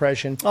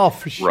 anti-depression. Oh,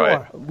 for sure.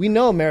 Right. We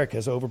know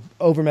America's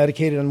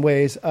over-medicated in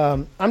ways.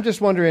 I'm just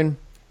wondering,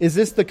 is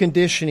this the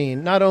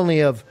conditioning not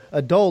only of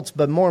adults,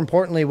 but more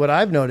importantly, what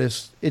I've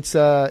noticed, it's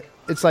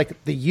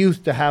like the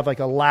youth to have like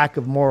a lack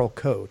of moral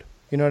code.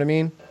 You know what I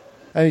mean?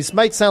 I mean, this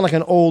might sound like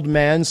an old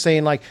man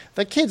saying like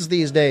the kids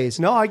these days.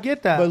 No, I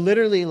get that. But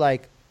literally,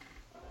 like,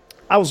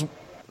 I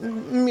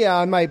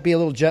might be a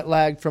little jet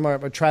lagged from our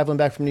traveling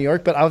back from New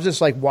York, but I was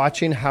just like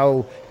watching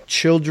how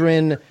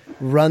children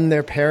run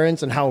their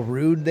parents and how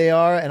rude they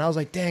are. And I was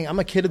like, dang, I'm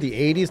a kid of the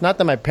 80s. Not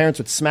that my parents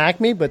would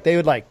smack me, but they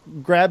would like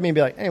grab me and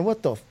be like, hey,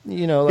 what the,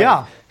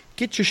 yeah.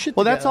 Get your shit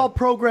Well, together. that's all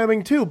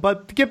programming too.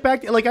 But to get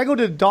back, like I go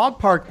to the dog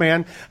park,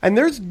 man, and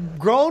there's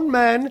grown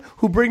men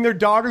who bring their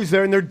daughters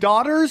there, and their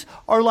daughters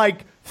are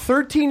like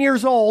 13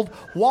 years old,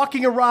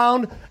 walking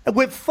around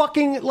with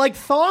fucking like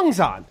thongs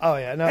on. Oh,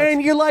 yeah, no,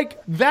 and you're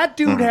like, that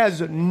dude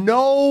has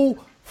no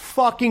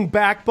fucking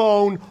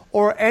backbone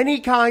or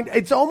any kind.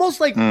 It's almost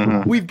like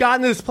we've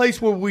gotten to this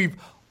place where we've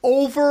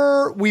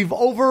over.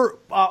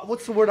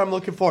 What's the word I'm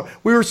looking for?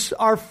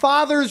 Our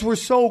fathers were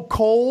so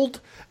cold.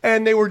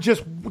 And they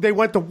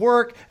went to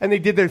work and they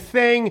did their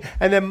thing.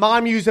 And then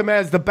mom used them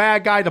as the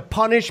bad guy to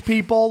punish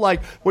people.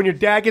 Like when your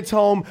dad gets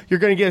home, you're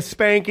going to get a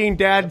spanking.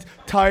 Dad's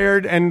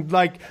tired. And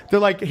like,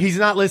 they're like, he's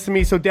not listening to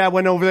me. So dad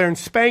went over there and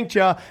spanked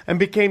you and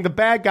became the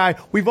bad guy.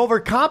 We've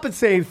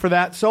overcompensated for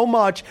that so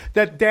much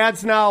that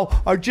dads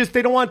now are just,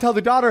 they don't want to tell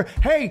the daughter,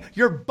 hey,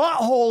 your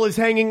butthole is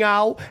hanging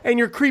out and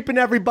you're creeping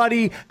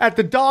everybody at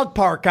the dog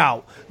park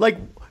out. Like,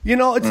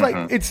 it's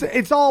like,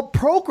 it's all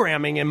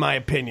programming in my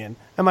opinion.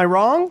 Am I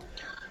wrong?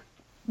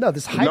 No,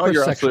 this hypersexual. No,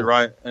 you're absolutely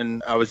right.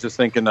 And I was just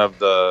thinking of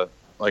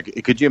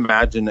could you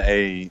imagine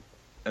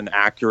an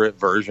accurate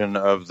version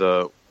of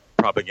the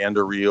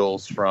propaganda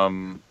reels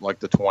from like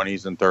the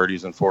 20s and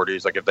 30s and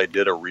 40s? Like if they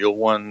did a real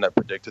one that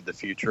predicted the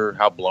future,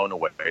 how blown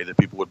away that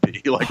people would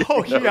be. Like,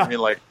 what I mean?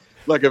 Like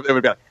if it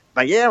would be like,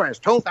 The year is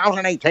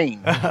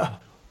 2018. A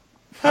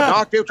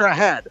dark future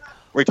ahead.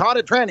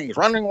 Retarded trannies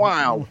running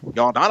wild.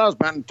 Your daughter's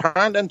been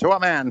turned into a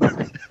man.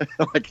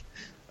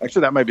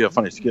 Actually, that might be a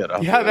funny skit.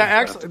 Yeah, that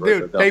actually,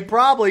 dude, they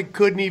probably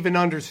couldn't even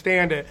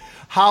understand it,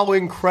 how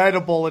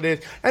incredible it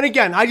is. And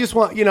again, I just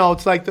want,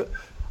 it's like the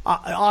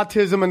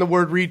autism and the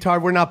word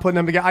retard, we're not putting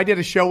them together. I did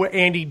a show with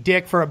Andy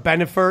Dick for a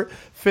benefit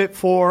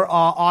for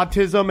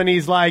autism, and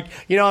he's like,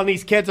 and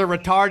these kids are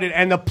retarded,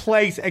 and the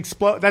place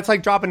explodes. That's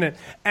like dropping an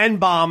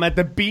N-bomb at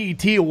the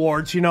BET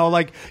Awards,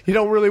 like, you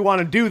don't really want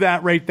to do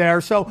that right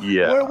there. So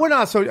yeah. we're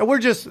not we're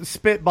just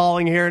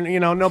spitballing here,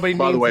 and, nobody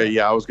By the way, it.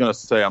 yeah, I was going to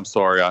say, I'm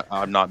sorry.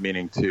 I'm not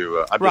meaning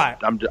to.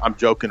 I'm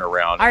joking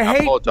around. I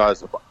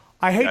apologize.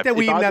 I hate that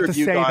we even have to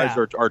say that. If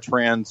either of you guys are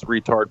trans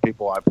retard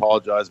people, I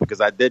apologize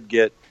because I did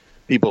get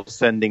people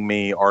sending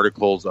me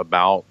articles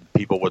about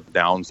people with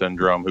Down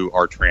syndrome who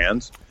are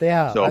trans.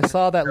 Yeah, so I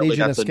saw that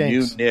Legion that's of a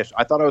new Skanks. niche.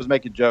 I thought I was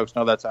making jokes.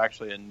 No, that's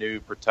actually a new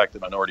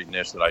protected minority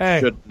niche that I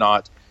should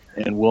not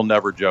and will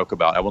never joke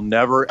about. I will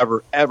never,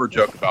 ever, ever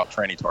joke about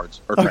tranny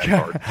tards or trans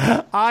tards.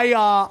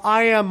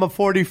 I am a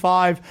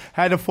 45,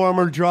 had a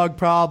former drug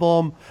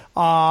problem,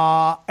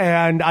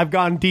 and I've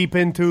gone deep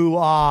into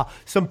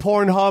some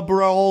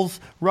Pornhub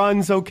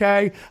runs,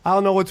 okay? I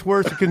don't know what's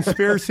worse, a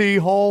conspiracy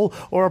hole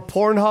or a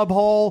Pornhub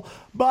hole,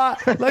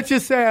 but let's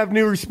just say I have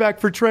new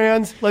respect for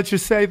trans. Let's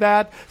just say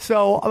that.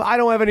 So I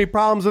don't have any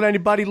problems with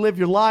anybody. Live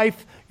your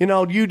life.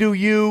 You do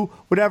you.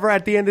 Whatever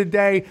at the end of the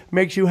day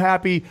makes you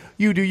happy,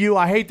 you do you.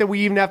 I hate that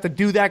we even have to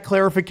do that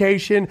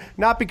clarification,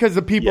 not because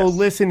the people who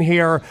listen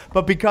here,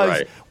 but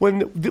because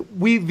when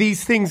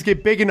these things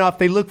get big enough,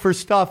 they look for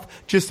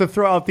stuff just to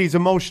throw out these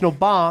emotional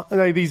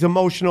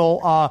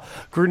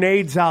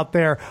grenades out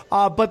there.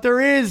 But there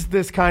is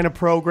this kind of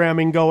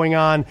programming going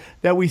on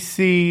that we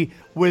see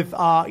with,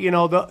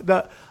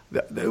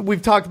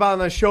 we've talked about on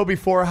the show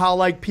before how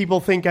like people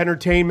think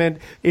entertainment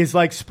is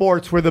like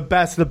sports where the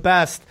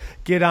best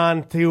get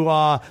onto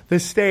the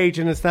stage,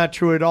 and it's not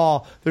true at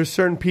all. There's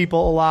certain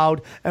people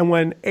allowed, and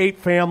when 8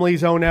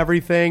 families own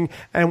everything,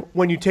 and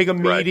when you take a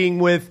meeting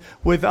with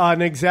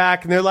an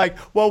exec and they're like,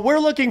 well, we're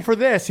looking for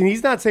this, and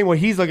he's not saying what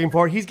he's looking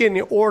for, he's getting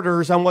the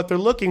orders on what they're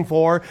looking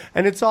for,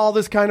 and it's all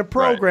this kind of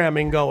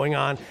programming going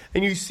on,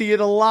 and you see it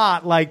a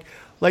lot. Like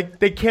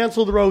they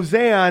canceled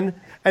Roseanne,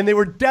 and they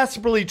were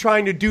desperately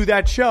trying to do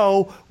that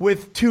show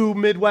with 2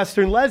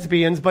 Midwestern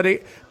lesbians, but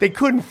they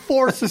couldn't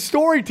force the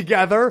story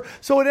together,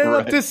 so it ended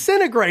up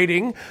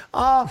disintegrating.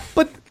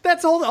 But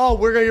that's all. Oh,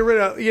 we're going to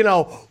get rid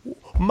of,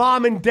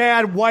 mom and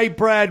dad white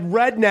bread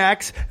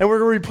rednecks, and we're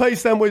going to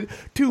replace them with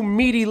 2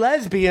 meaty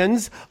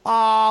lesbians,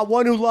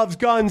 one who loves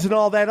guns and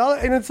all that.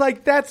 And it's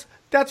like that's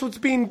what's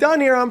being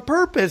done here on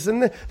purpose,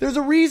 and there's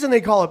a reason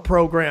they call it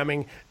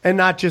programming. and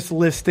not just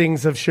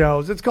listings of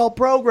shows. It's called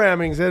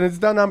programming, and it's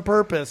done on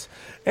purpose.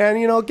 And,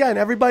 again,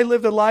 everybody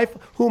lived their life.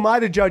 Who am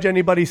I to judge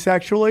anybody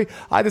sexually?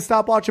 I had to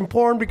stop watching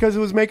porn because it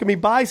was making me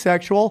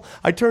bisexual.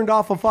 I turned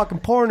off a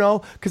fucking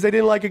porno because I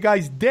didn't like a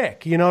guy's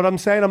dick. You know what I'm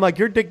saying? I'm like,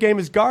 your dick game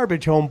is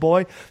garbage,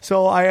 homeboy.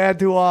 So I had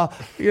to,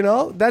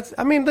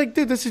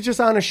 dude, this is just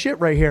honest shit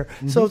right here.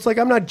 Mm-hmm. So it's like,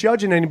 I'm not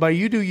judging anybody.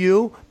 You do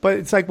you. But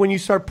it's like when you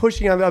start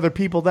pushing on other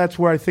people, that's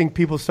where I think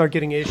people start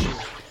getting issues.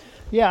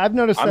 Yeah, I've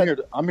noticed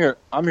that. I'm here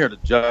to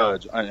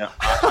judge. I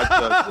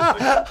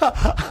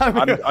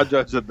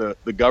judge that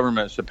the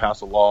government should pass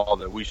a law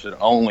that we should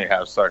only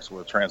have sex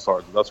with trans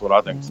stars. That's what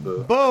I think is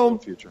the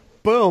future.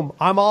 Boom.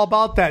 I'm all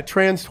about that.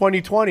 Trans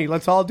 2020.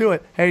 Let's all do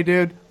it. Hey,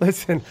 dude,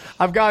 listen,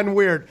 I've gotten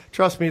weird.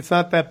 Trust me, it's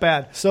not that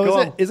bad.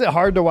 So is it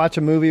hard to watch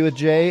a movie with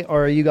Jay,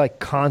 or are you like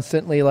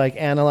constantly like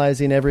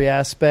analyzing every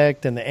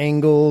aspect and the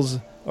angles,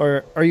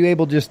 or are you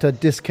able just to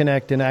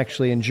disconnect and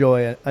actually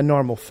enjoy a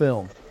normal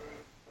film?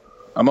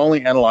 I'm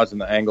only analyzing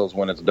the angles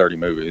when it's dirty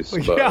movies.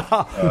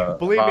 But,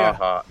 believe me,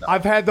 no.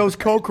 I've had those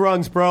Coke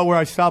runs, bro, where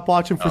I stop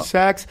watching for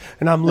sex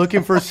and I'm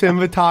looking for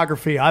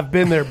cinematography. I've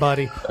been there,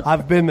 buddy.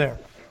 I've been there.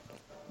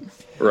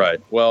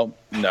 Right. Well,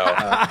 no.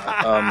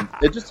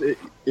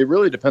 It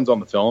really depends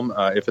on the film.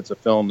 If it's a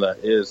film that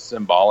is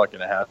symbolic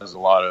and it has a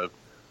lot of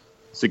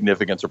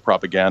significance or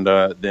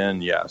propaganda,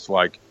 then yes.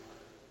 Like,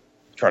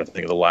 I'm trying to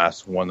think of the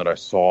last one that I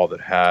saw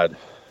that had.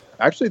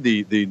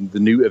 Actually, the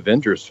new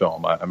Avengers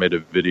film, I made a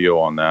video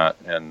on that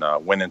and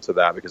went into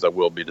that because I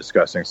will be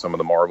discussing some of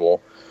the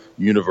Marvel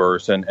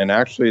universe. And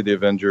actually, the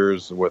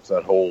Avengers with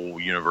that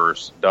whole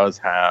universe does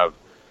have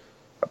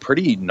a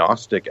pretty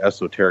Gnostic,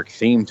 esoteric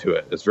theme to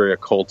it. It's very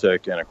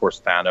occultic. And, of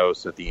course,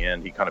 Thanos at the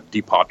end, he kind of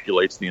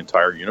depopulates the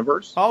entire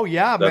universe. Oh,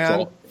 yeah, That's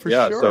man. For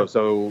sure.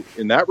 So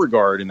in that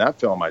regard, in that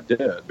film, I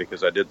did,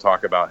 because I did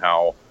talk about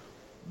how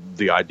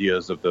the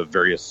ideas of the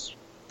various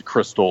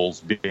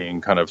crystals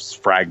being kind of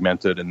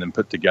fragmented and then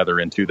put together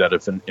into that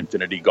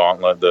infinity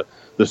gauntlet,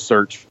 the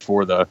search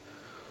for the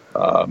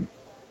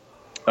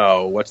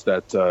what's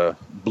that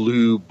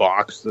blue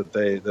box that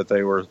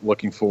they were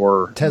looking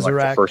for, Tesseract,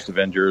 like the first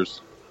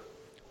Avengers.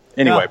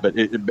 Anyway, but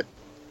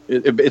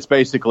it's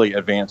basically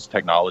advanced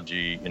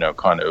technology,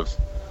 kind of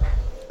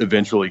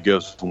eventually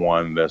gives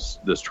one this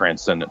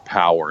transcendent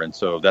power, and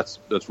so that's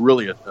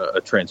really a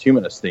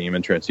transhumanist theme,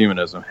 and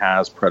transhumanism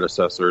has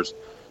predecessors.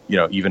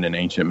 Even in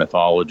ancient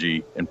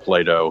mythology and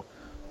Plato,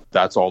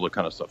 that's all the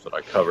kind of stuff that I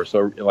cover.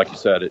 So, like you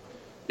said,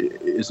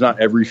 it's not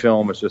every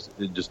film. It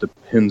just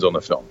depends on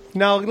the film.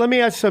 Now, let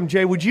me ask some,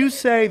 Jay. Would you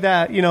say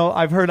that,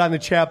 I've heard on the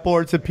chat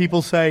boards that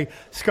people say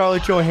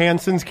Scarlett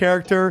Johansson's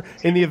character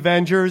in the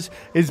Avengers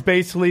is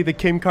basically the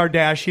Kim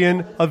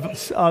Kardashian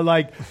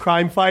of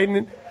crime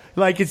fighting?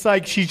 Like, it's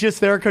like she's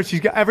just there because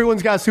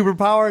everyone's got a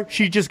superpower.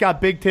 She just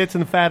got big tits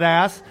and a fat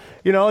ass.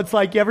 It's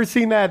like, you ever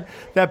seen that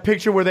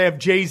picture where they have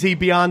Jay-Z,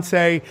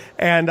 Beyonce,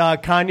 and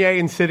Kanye,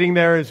 and sitting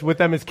there with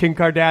them as Kim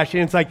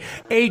Kardashian? It's like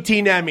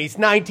 18 Emmys,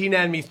 19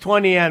 Emmys,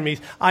 20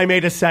 Emmys. I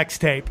made a sex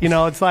tape.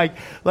 It's like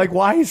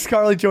why is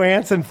Scarlett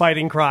Johansson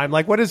fighting crime?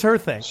 Like, what is her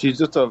thing? She's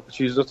just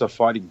a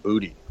fighting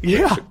booty.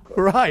 Yeah,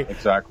 right.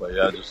 Exactly.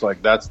 Yeah, just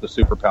like that's the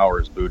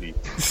superpower is booty.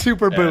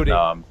 Super booty.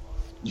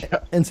 Yeah.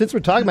 And since we're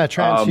talking about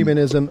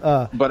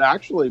transhumanism, but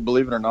actually,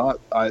 believe it or not,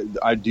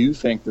 I do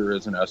think there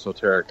is an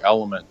esoteric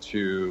element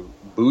to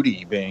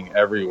booty being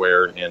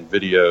everywhere in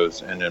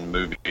videos and in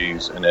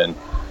movies and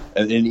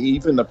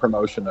even the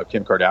promotion of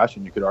Kim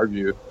Kardashian. You could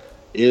argue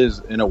is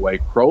in a way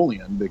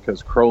Crowleyan,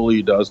 because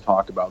Crowley does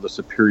talk about the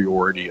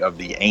superiority of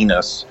the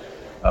anus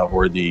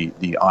or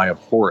the eye of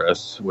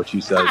Horus, which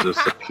he says is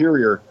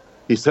superior.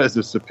 He says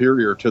is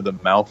superior to the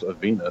mouth of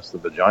Venus, the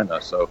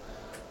vagina. So,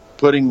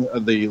 putting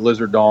the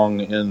lizard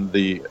dong in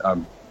the,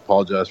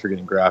 apologize for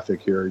getting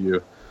graphic here,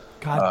 you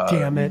God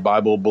damn it.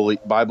 Bible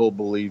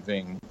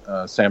believing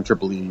Sam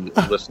Tripoli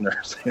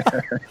listeners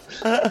here.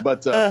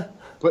 But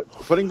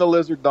putting the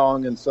lizard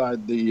dong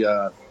inside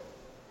the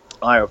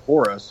eye of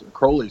Horus,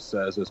 Crowley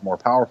says, is more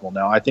powerful.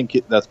 Now, I think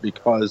that's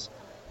because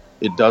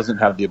it doesn't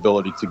have the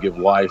ability to give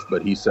life,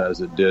 but he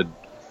says it did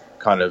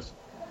kind of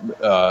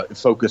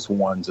focus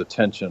one's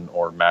attention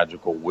or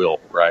magical will,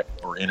 right,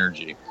 or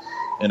energy.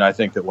 And I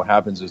think that what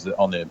happens is that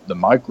on the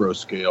micro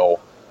scale,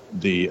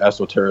 the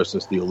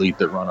esotericists, the elite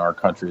that run our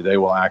country, they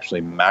will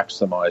actually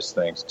maximize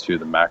things to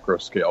the macro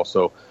scale.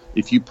 So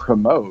if you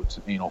promote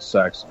anal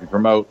sex, if you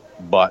promote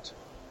butt,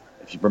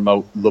 if you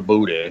promote the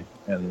booty,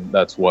 and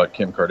that's what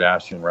Kim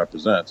Kardashian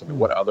represents. I mean,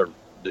 what other,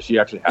 does she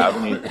actually have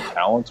any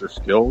talents or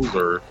skills,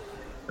 or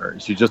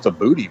is she just a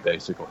booty,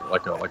 basically,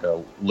 like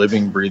a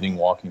living, breathing,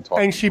 walking,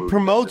 talking? And she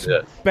promotes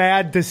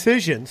bad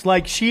decisions.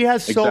 Like, she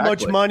has so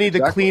much money to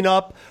clean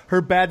up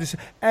her bad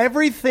decisions.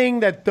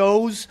 Everything that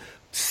those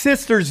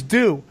sisters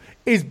do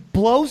is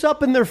blows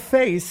up in their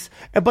face,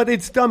 but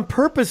it's done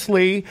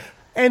purposely,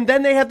 and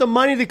then they have the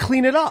money to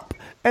clean it up.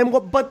 And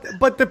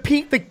but the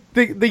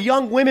the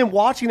young women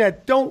watching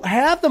that don't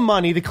have the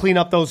money to clean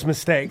up those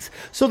mistakes.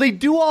 So they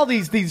do all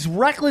these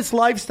reckless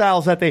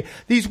lifestyles that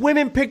these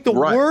women pick the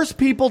worst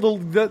people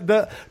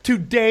to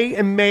date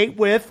and mate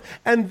with.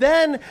 And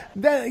then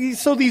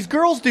so these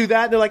girls do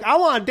that. And they're like, I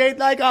want to date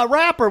like a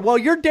rapper. Well,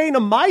 you're dating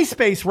a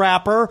MySpace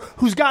rapper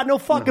who's got no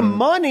fucking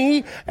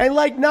money. And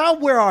like, now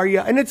where are you?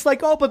 And it's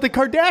like, oh, but the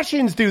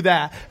Kardashians do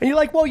that. And you're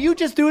like, well, you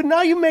just do it.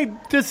 Now you made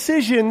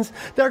decisions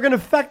that are going to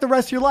affect the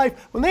rest of your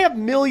life. When they have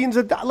millions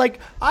of like,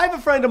 I have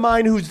a friend of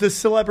mine who's the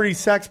celebrity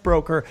sex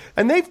broker,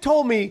 and he's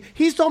told me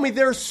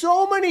there are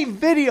so many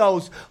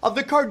videos of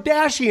the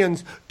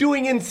Kardashians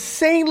doing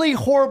insanely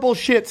horrible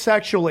shit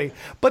sexually,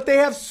 but they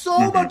have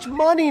so much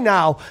money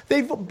now.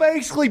 They've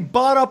basically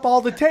bought up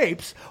all the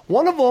tapes.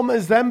 One of them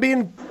is them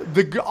being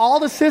all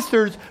the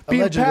sisters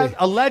being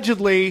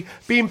allegedly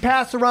being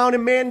passed around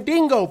in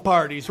Mandingo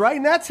parties, right?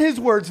 And that's his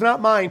words,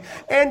 not mine.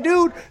 And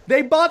dude,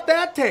 they bought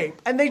that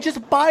tape, and they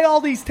just buy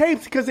all these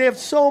tapes because they have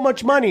so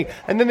much money.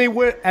 And then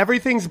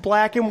everything's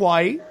black and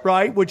white,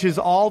 right? Which is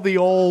all the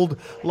old,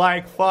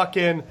 like,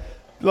 fucking,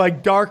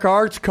 like, dark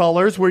arts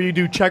colors where you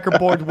do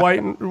checkerboard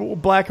white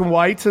and black and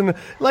whites. And,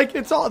 like,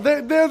 it's all,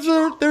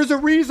 there's a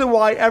reason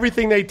why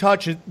everything they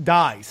touch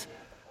dies.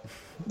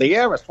 The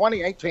year is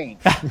 2018.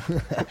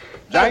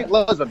 Giant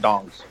lizard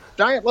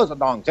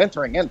dongs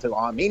entering into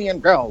Armenian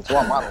girls who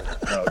are models.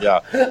 Oh, yeah.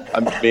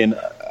 I mean,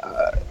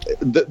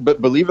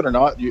 but believe it or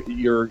not,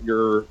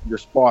 you're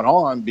spot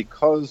on,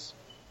 because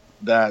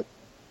that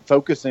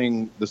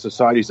focusing the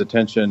society's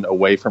attention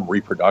away from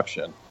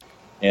reproduction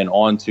and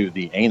onto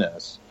the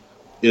anus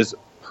is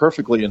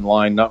perfectly in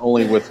line not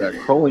only with that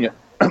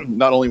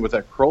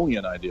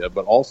Crowleyan idea,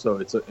 but also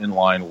it's in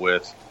line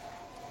with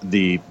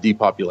the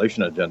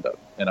depopulation agenda.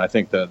 And I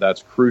think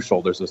that's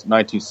crucial. There's this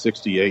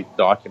 1968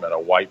 document, a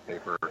white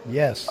paper,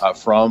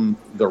 from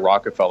the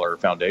Rockefeller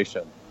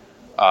Foundation.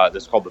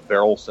 That's called the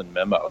Berelson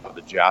Memo,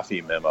 the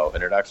Jaffe Memo,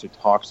 and it actually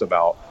talks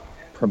about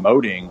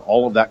promoting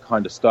all of that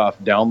kind of stuff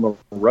down the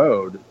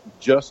road,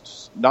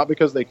 just not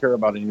because they care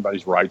about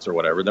anybody's rights or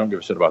whatever. They don't give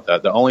a shit about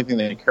that. The only thing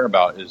they care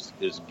about is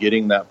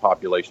getting that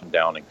population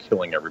down and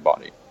killing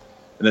everybody.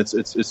 And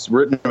it's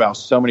written about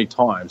so many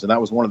times, and that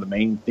was one of the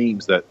main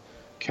themes that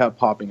kept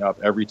popping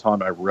up every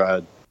time I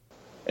read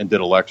and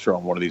did a lecture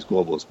on one of these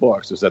globalist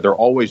books, is that they're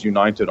always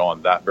united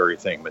on that very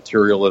thing: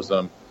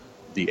 materialism,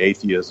 the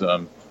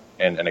atheism,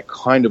 and a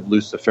kind of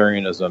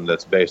Luciferianism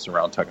that's based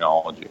around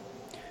technology.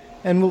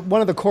 And one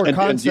of the core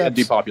concepts... And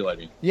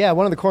depopulating. Yeah,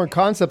 one of the core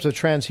concepts of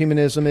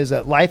transhumanism is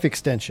that life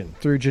extension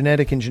through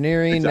genetic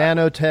engineering,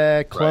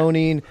 nanotech,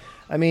 cloning. Right.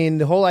 I mean,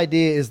 the whole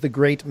idea is the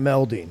great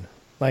melding,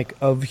 like,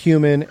 of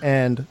human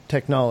and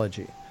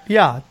technology.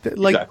 Yeah.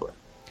 Exactly.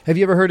 Have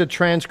you ever heard of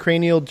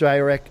transcranial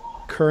direct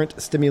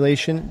current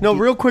stimulation? No,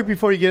 real quick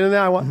before you get into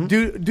that, I want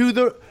do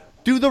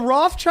the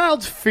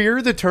Rothschilds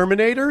fear the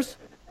Terminators?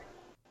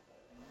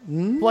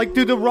 Like,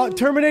 do the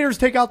Terminators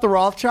take out the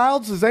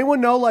Rothschilds? Does anyone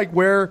know, like,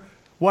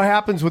 what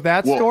happens with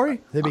that story?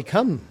 They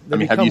become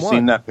have you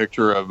seen that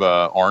picture of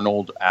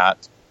Arnold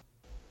at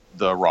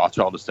the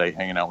Rothschild estate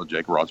hanging out with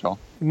Jake Rothschild?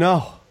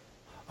 No.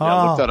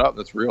 Yeah, look that up.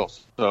 That's real.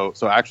 So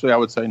actually, I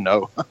would say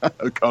no,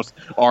 because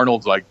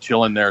Arnold's like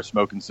chilling there,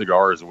 smoking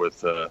cigars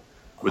with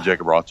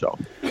Jacob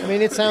Rothschild. I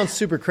mean, it sounds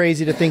super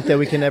crazy to think that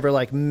we can ever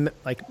like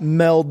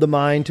meld the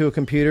mind to a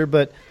computer.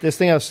 But this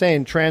thing I was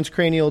saying,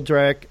 transcranial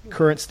direct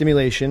current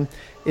stimulation,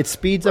 it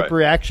speeds up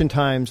reaction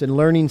times and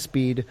learning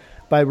speed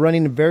by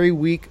running a very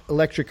weak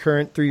electric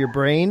current through your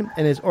brain,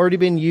 and has already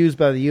been used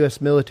by the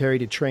U.S. military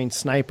to train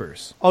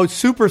snipers. Oh,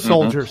 super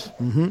soldiers.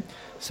 Mm-hmm.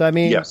 So, I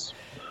mean, yes.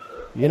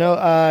 You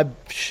know,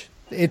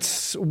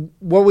 it's,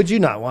 what would you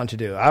not want to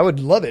do? I would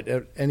love it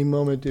at any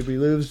moment. Did we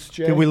lose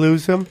Jay? Did we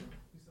lose him?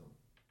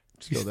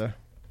 Still there.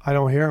 I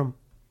don't hear him.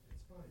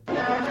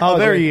 Oh,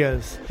 there he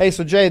is. Hey,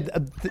 so Jay,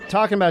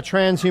 talking about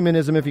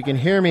transhumanism, if you can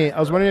hear me, I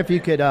was wondering if you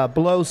could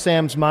blow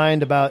Sam's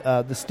mind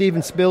about the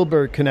Steven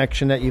Spielberg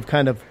connection that you've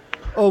kind of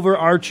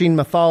overarching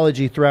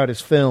mythology throughout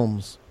his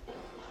films.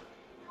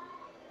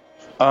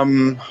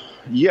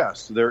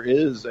 Yes, there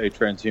is a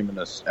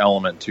transhumanist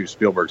element to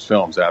Spielberg's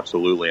films,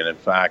 absolutely. And in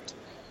fact,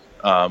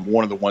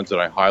 one of the ones that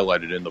I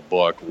highlighted in the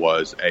book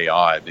was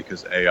AI,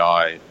 because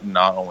AI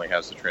not only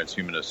has the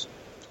transhumanist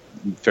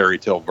fairy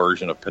tale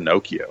version of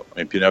Pinocchio. I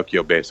mean,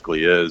 Pinocchio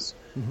basically is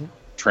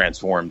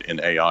transformed in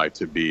AI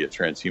to be a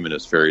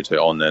transhumanist fairy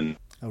tale, and then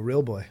a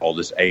real boy. All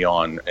this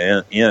aeon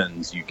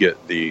ends, you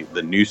get the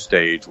new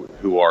stage,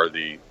 who are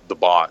the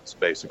bots,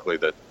 basically,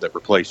 that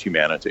replace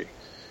humanity.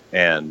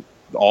 And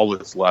all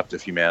that's left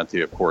of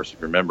humanity, of course,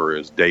 if you remember,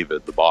 is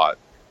David, the bot.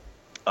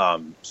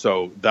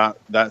 So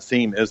that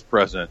theme is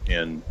present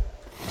in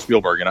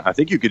Spielberg. And I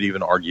think you could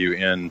even argue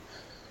in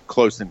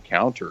Close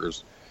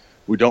Encounters,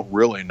 we don't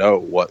really know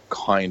what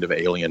kind of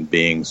alien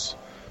beings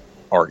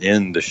are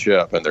in the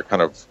ship. And they're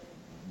kind of,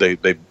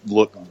 they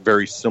look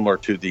very similar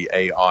to the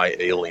AI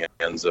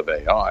aliens of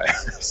AI.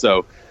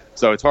 So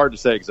it's hard to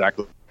say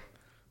exactly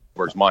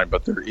where's mine,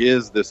 but there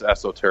is this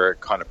esoteric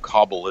kind of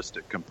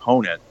Kabbalistic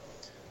component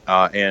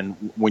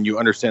And when you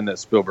understand that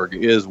Spielberg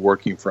is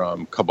working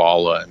from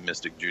Kabbalah and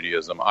mystic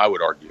Judaism, I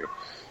would argue,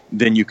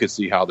 then you could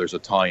see how there's a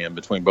tie-in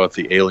between both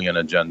the alien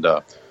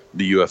agenda,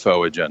 the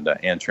UFO agenda,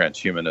 and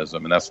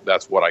transhumanism. And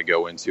that's what I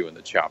go into in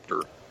the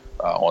chapter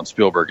on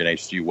Spielberg and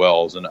H.G.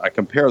 Wells. And I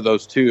compare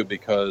those two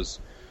because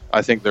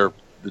I think they're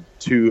the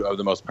two of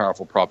the most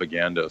powerful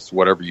propagandists,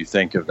 whatever you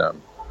think of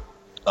them.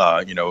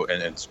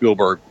 And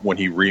Spielberg, when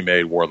he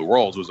remade War of the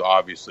Worlds, was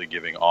obviously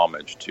giving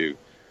homage to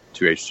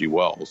H.G.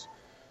 Wells.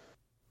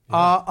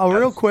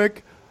 Real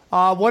quick,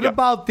 what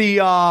about the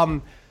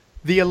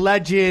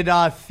alleged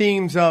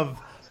themes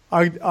of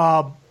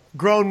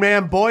grown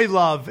man boy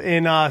love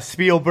in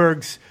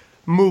Spielberg's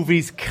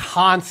movies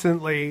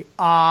constantly?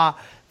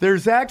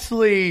 There's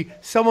actually,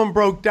 someone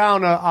broke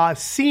down a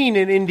scene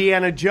in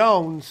Indiana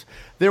Jones.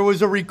 There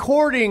was a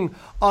recording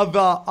of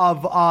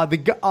all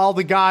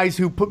the guys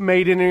who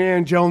made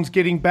Indiana Jones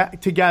getting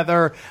back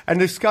together and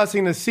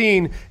discussing the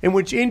scene in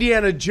which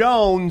Indiana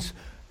Jones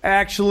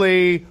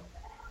actually,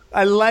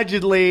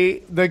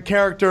 allegedly, the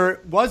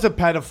character was a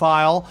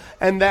pedophile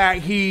and that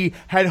he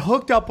had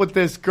hooked up with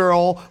this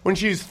girl when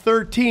she was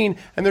 13.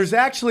 And there's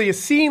actually a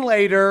scene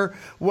later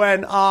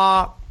when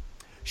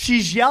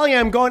she's yelling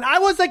at him going, I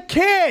was a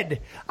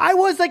kid.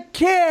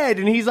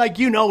 And he's like,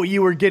 you know what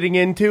you were getting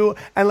into.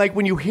 And like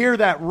when you hear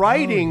that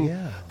writing,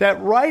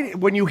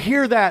 when you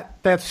hear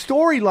that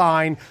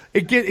storyline,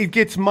 it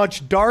gets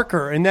much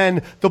darker. And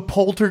then the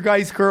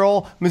poltergeist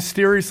girl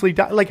mysteriously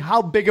died, like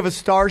how big of a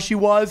star she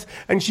was.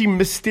 And she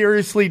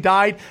mysteriously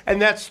died.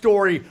 And that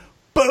story,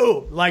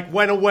 boom, like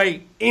went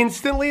away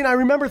instantly. And I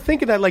remember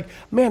thinking that, like,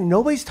 man,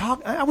 nobody's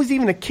talking. I was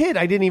even a kid.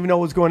 I didn't even know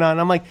what was going on. And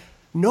I'm like,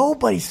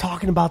 nobody's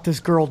talking about this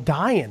girl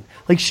dying.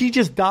 Like, she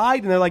just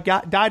died, and they're like,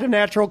 died of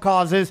natural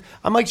causes.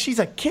 I'm like, she's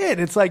a kid.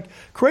 It's like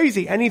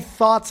crazy. Any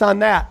thoughts on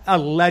that,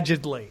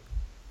 allegedly?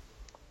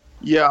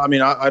 Yeah, I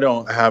mean, I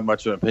don't have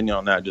much of an opinion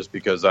on that just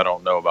because I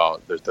don't know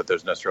about that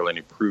there's necessarily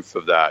any proof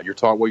of that.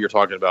 What you're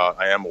talking about,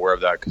 I am aware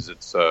of that because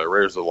it's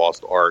Raiders of the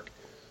Lost Ark.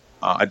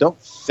 I don't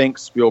think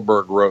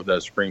Spielberg wrote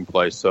that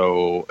screenplay,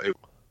 so it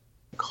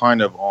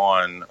kind of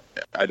on...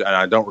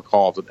 I don't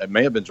recall. It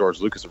may have been George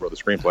Lucas that wrote the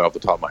screenplay off the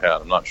top of my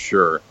head. I'm not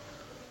sure.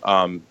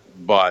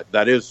 But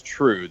that is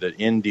true that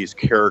Indy's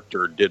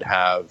character did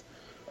have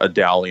a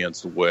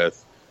dalliance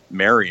with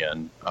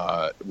Marion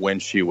when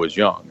she was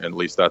young. At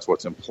least that's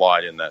what's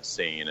implied in that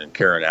scene. And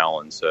Karen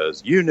Allen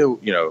says,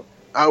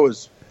 I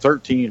was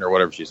 13 or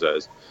whatever she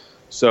says.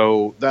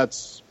 So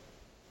that's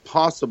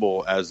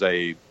possible as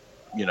a,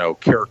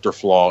 character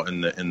flaw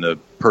in the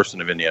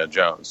person of Indiana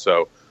Jones.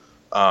 So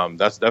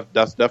that's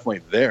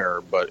definitely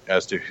there, but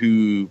as to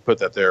who put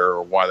that there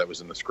or why that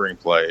was in the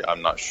screenplay,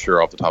 I'm not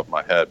sure off the top of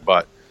my head.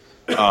 But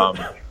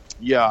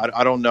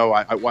I don't know.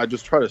 I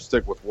just try to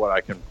stick with what I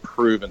can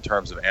prove in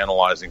terms of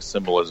analyzing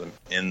symbolism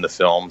in the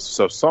films.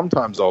 So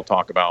sometimes I'll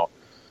talk about,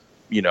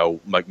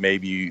 like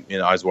maybe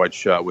in Eyes Wide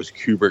Shut was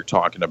Kubrick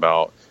talking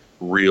about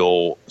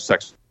real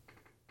sex.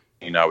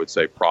 I would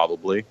say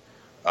probably.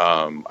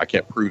 I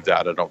can't prove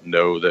that. I don't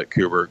know that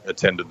Kubrick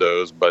attended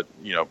those, but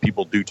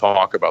people do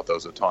talk about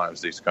those at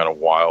times. These kind of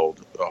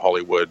wild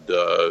Hollywood,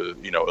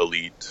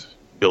 elite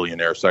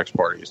billionaire sex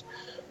parties.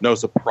 No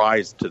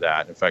surprise to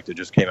that. In fact, it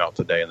just came out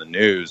today in the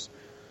news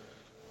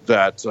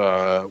that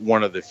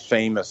one of the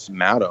famous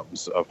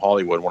madams of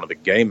Hollywood, one of the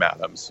gay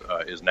madams,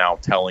 is now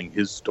telling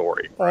his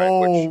story.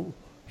 Right?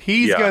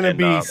 He's going to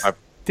be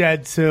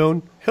dead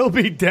soon. He'll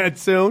be dead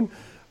soon.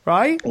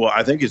 Right? Well,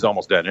 I think he's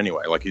almost dead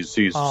anyway. Like he's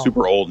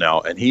super old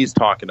now, and he's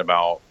talking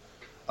about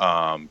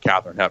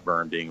Katharine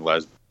Hepburn being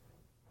lesbian,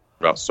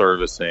 about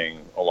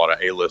servicing a lot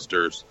of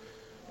A-listers,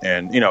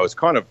 and it's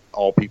kind of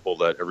all people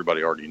that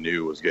everybody already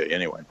knew was gay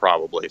anyway,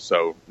 probably.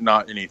 So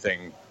not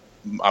anything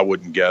I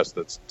wouldn't guess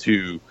that's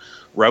too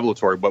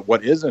revelatory. But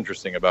what is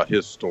interesting about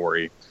his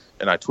story,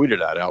 and I tweeted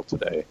that out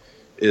today,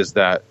 is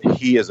that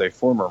he is a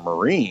former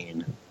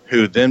Marine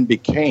who then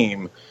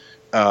became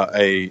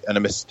a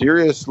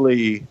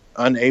mysteriously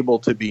unable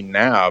to be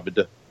nabbed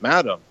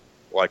madam,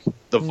 like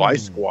the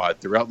Vice Squad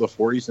throughout the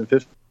 40s and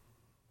 50s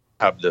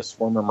have this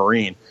former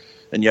Marine,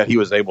 and yet he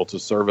was able to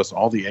service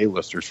all the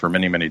A-listers for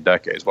many, many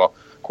decades. Well,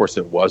 of course,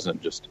 it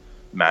wasn't just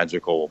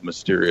magical,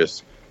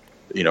 mysterious,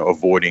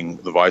 avoiding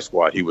the Vice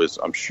Squad. He was,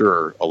 I'm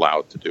sure,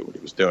 allowed to do what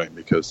he was doing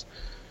because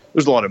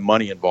there's a lot of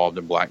money involved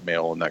in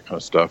blackmail and that kind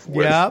of stuff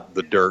with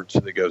the dirt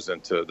that goes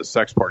into the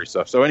sex party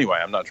stuff. So anyway,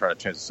 I'm not trying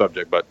to change the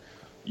subject, but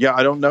yeah,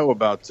 I don't know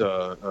about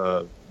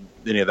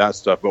any of that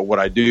stuff, but what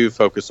I do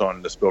focus on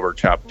in the Spielberg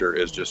chapter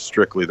is just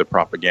strictly the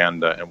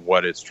propaganda and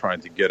what it's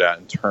trying to get at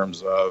in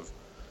terms of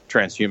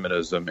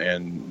transhumanism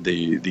and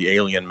the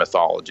alien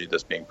mythology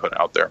that's being put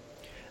out there.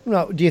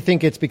 Now, do you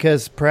think it's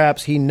because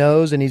perhaps he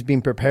knows and he's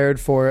being prepared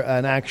for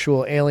an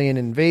actual alien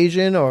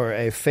invasion or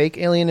a fake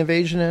alien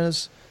invasion,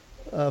 as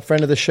a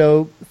friend of the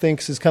show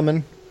thinks is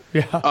coming?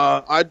 Yeah.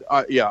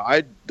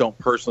 I don't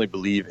personally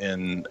believe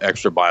in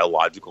extra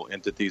biological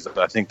entities.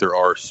 I think there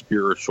are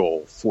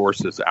spiritual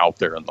forces out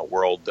there in the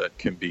world that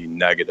can be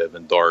negative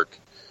and dark.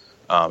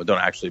 I've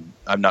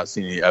not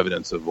seen any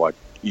evidence of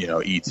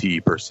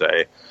ET per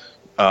se.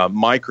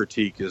 my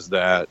critique is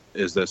that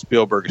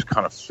Spielberg is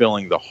kind of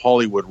filling the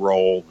Hollywood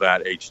role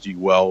that H.G.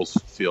 Wells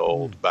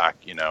filled back,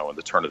 in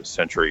the turn of the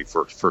century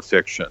for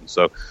fiction.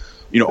 So,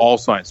 all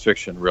science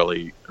fiction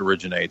really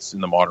originates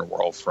in the modern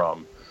world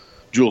from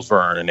Jules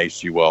Verne and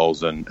H.G.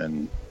 Wells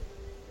and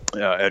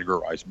Edgar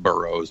Rice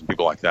Burroughs and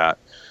people like that.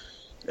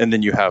 And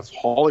then you have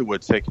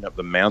Hollywood taking up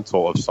the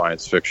mantle of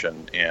science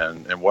fiction.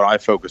 And what I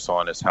focus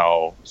on is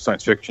how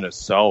science fiction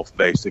itself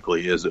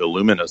basically is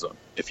Illuminism.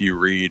 If you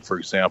read, for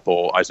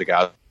example, Isaac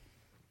Asimov's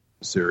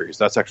series,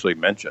 that's actually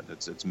mentioned.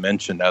 It's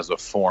mentioned as a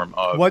form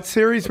of... What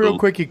series? Real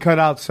quick, you cut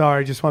out.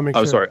 Sorry, just want to make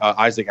sure. I'm sorry.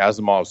 Isaac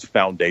Asimov's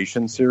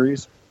Foundation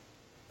series.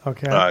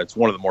 Okay. It's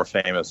one of the more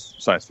famous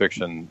science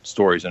fiction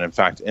stories. And in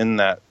fact, in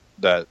that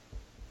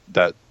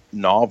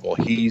novel,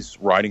 he's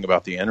writing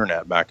about the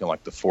internet back in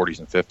like the 40s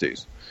and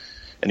 50s.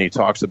 And he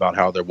talks about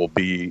how there will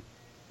be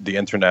the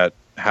internet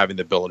having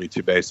the ability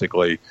to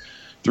basically,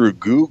 through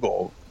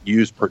Google,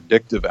 use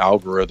predictive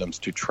algorithms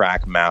to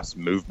track mass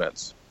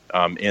movements.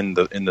 In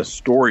the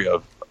story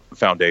of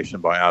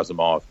Foundation by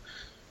Asimov,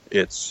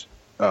 it's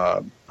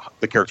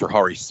the character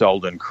Hari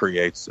Seldon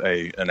creates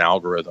an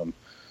algorithm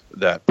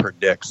that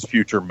predicts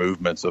future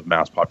movements of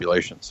mass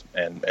populations,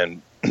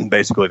 and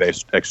basically they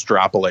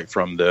extrapolate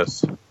from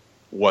this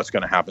what's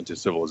going to happen to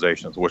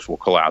civilizations, which will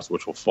collapse,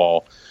 which will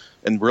fall.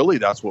 And really,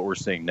 that's what we're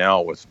seeing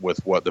now with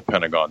what the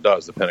Pentagon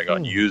does. The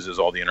Pentagon uses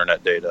all the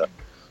internet data,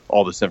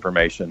 all this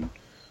information,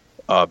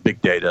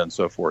 big data and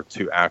so forth,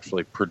 to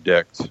actually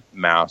predict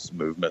mass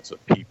movements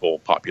of people,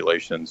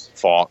 populations,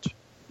 thought,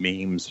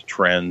 memes,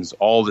 trends.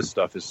 All this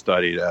stuff is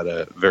studied at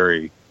a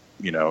very,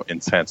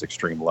 intense,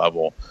 extreme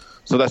level.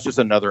 So that's just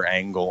another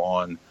angle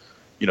on,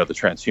 the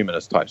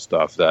transhumanist type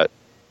stuff that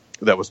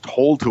was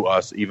told to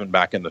us even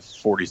back in the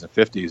 40s and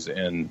 50s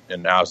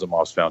in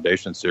Asimov's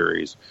Foundation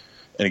series.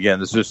 And again,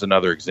 this is just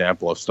another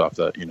example of stuff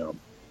that,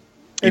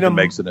 even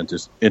makes it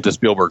into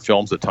Spielberg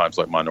films at times,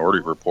 like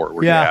Minority Report,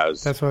 where he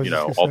has,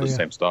 all the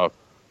same stuff.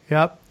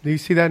 Yep. Do you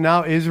see that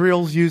now?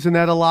 Israel's using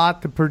that a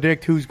lot to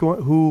predict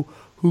who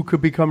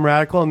could become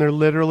radical, and they're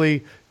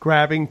literally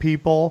grabbing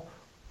people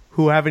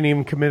who haven't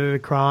even committed a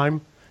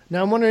crime.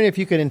 Now, I'm wondering if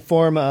you could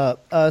inform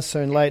us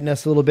or enlighten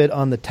us a little bit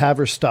on the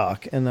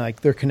Tavistock and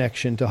like their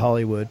connection to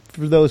Hollywood,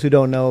 for those who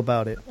don't know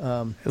about it.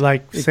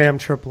 Sam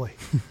Tripoli.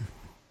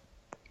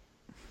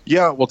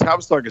 Yeah, well,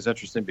 Tavistock is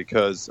interesting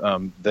because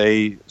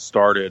they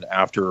started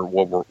after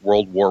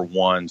World War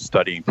I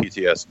studying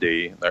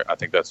PTSD. I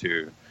think that's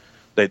who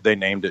they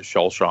named it,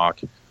 shell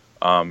shock.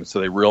 So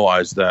they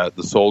realized that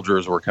the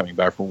soldiers were coming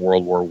back from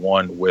World War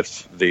I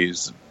with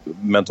these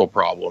mental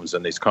problems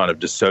and these kind of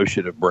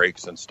dissociative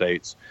breaks in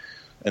states.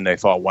 And they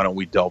thought, why don't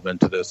we delve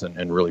into this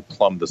and really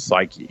plumb the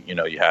psyche?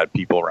 You had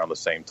people around the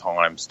same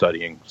time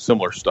studying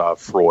similar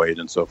stuff, Freud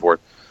and so forth.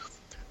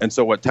 And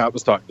so what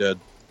Tavistock did,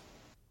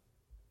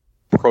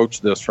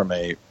 approach this from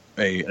an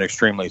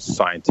extremely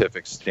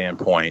scientific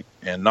standpoint,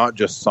 and not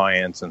just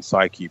science and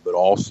psyche, but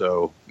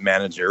also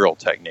managerial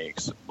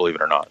techniques, believe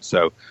it or not.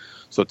 So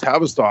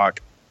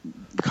Tavistock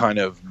kind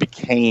of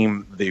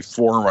became the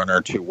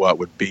forerunner to what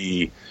would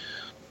be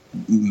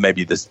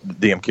maybe the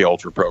MK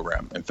Ultra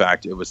program. In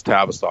fact, it was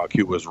Tavistock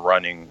who was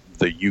running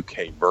the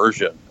UK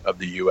version of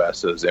the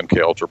US's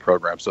MK Ultra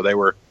program. So they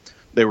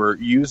were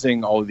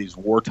using all of these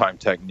wartime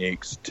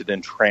techniques to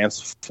then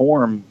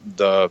transform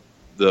the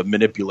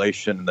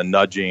manipulation and the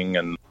nudging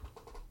and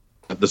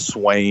the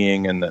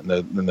swaying and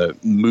the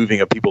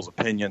moving of people's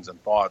opinions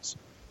and thoughts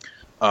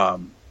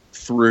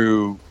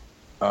through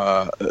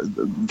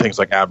things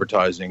like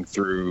advertising,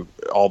 through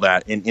all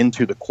that, and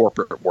into the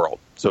corporate world.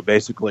 So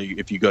basically,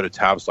 if you go to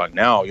Tavistock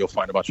now, you'll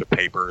find a bunch of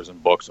papers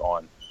and books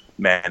on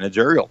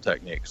managerial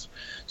techniques.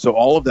 So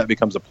all of that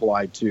becomes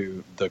applied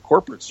to the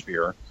corporate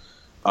sphere.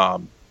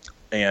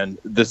 And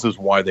this is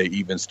why they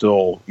even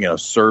still,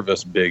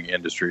 service big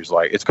industries.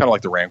 Like, it's kind of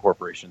like the Rand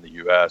Corporation in the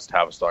U.S.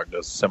 Tavistock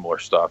does similar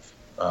stuff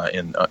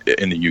in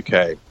the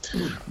UK.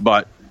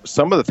 But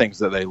some of the things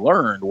that they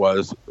learned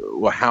was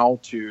how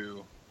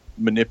to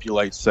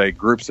manipulate, say,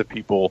 groups of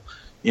people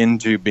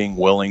into being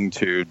willing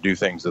to do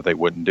things that they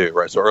wouldn't do.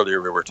 Right. So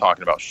earlier we were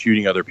talking about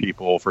shooting other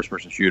people,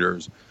 first-person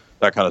shooters,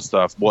 that kind of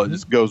stuff. Well,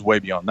 this goes way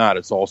beyond that.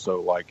 It's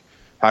also like,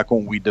 how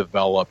can we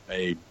develop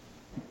a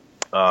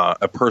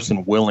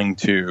person willing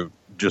to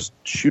just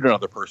shoot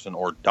another person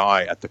or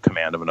die at the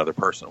command of another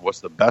person? What's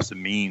the best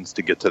means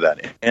to get to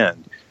that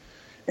end?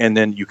 And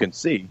then you can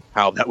see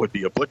how that would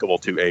be applicable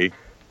to a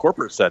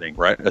corporate setting,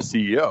 right? A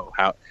CEO.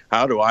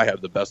 How do I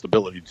have the best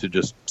ability to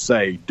just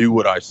do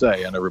what I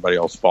say, and everybody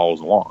else follows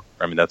along?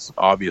 I mean, that's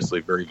obviously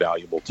very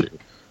valuable to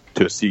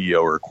a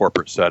CEO or a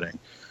corporate setting.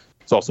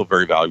 It's also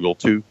very valuable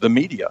to the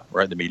media,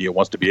 right? The media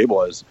wants to be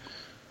able, as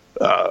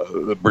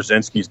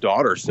Brzezinski's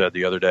daughter said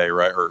the other day,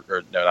 right? Or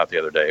no, not the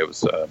other day. It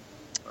was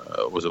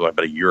it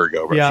about a year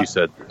ago, right? Yeah. She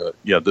said,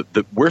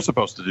 we're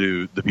supposed to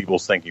do the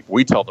people's thinking.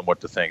 We tell them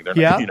what to think. They're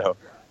not,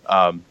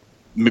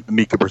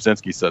 Mika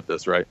Brzezinski said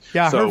this, right?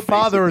 Yeah, So her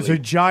father is a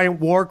basically- giant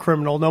war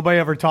criminal. Nobody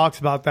ever talks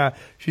about that.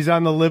 She's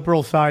on the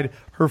liberal side.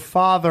 Her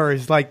father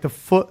is like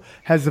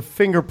has the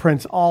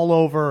fingerprints all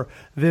over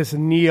this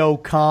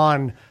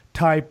neocon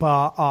type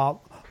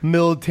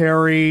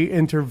military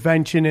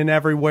intervention in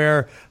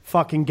everywhere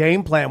fucking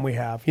game plan we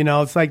have. You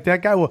know, it's like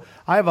that guy.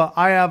 I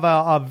have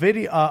a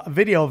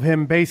video of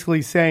him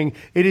basically saying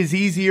it is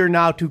easier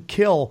now to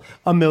kill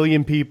 1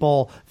 million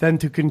people than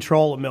to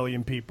control 1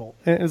 million people.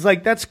 And it's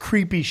like, that's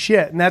creepy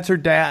shit. And that's her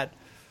dad.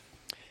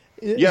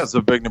 Yeah,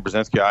 so Bigner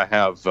Brzezinski, I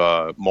have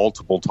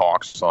multiple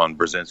talks on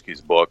Brzezinski's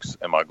books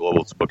and my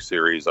Global book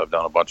series. I've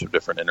done a bunch of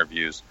different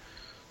interviews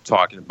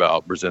talking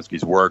about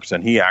Brzezinski's works,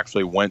 and he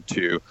actually went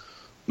to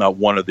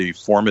one of the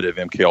formative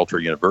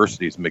MKUltra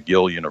universities,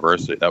 McGill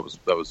University. That was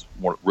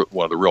one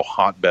of the real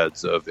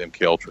hotbeds of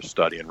MKUltra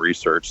study and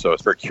research. So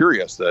it's very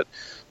curious that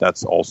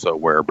that's also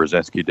where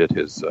Brzezinski did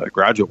his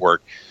graduate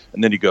work.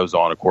 And then he goes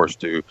on, of course,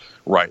 to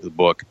write the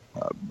book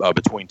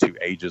Between Two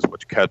Ages,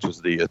 which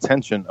catches the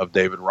attention of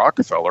David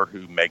Rockefeller,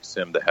 who makes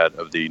him the head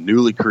of the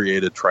newly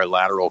created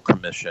Trilateral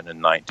Commission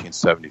in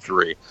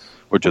 1973,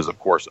 which is, of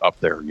course, up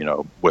there, you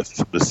know, with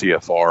the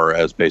CFR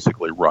as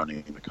basically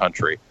running the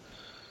country.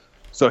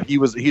 So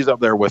he's up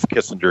there with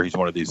Kissinger. He's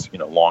one of these, you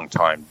know,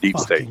 longtime deep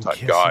state type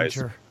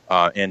guys.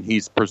 And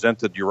he's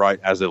presented, you're right,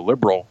 as a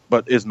liberal,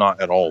 but is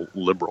not at all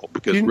liberal,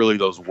 because really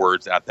those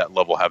words at that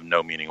level have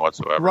no meaning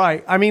whatsoever.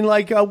 Right. I mean,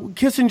 like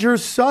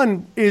Kissinger's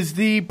son is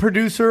the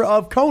producer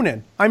of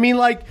Conan. I mean,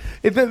 like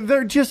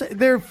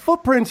their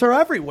footprints are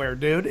everywhere,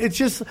 dude. It's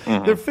just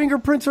their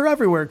fingerprints are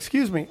everywhere.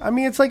 Excuse me. I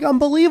mean, it's like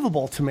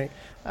unbelievable to me.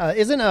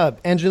 Isn't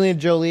Angelina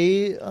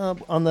Jolie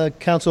on the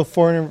Council of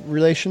Foreign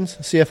Relations,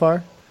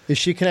 CFR? Is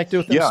she connected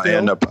with them still? Yeah,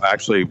 and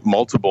actually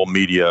multiple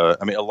media.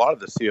 I mean, a lot of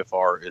the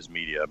CFR is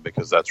media,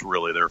 because that's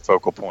really their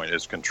focal point,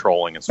 is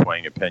controlling and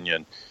swaying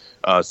opinion.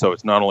 So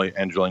it's not only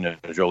Angelina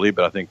Jolie,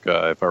 but I think,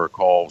 if I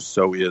recall,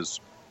 so is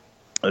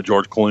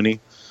George Clooney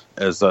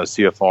as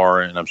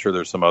CFR, and I'm sure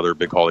there's some other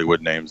big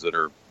Hollywood names that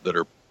are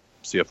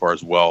CFR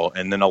as well.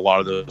 And then a lot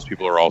of those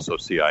people are also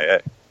CIA.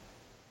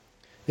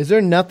 Is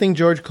there nothing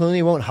George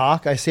Clooney won't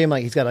hawk? I see him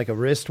like he's got like a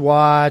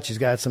wristwatch, he's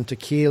got some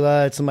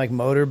tequila, some like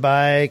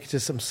motorbike,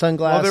 just some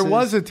sunglasses. Well, there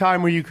was a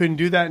time where you couldn't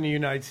do that in the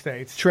United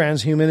States.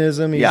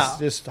 Transhumanism, he's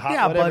just hot,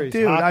 yeah, whatever. but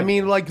dude, I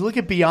mean, like, look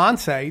at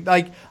Beyonce.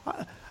 Like,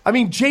 I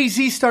mean,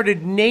 Jay-Z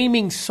started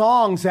naming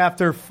songs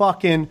after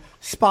fucking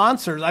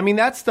sponsors. I mean,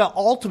 that's the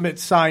ultimate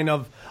sign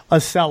of a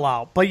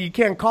sellout, but you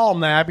can't call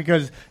them that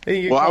because.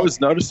 Well, I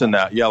was noticing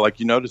that. Yeah, like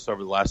you noticed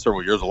over the last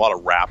several years, a lot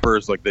of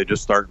rappers, like, they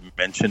just start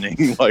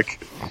mentioning like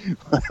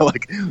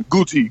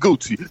Gucci,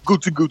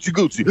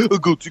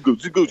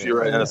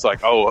 right? And it's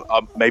like,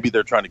 maybe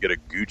they're trying to get a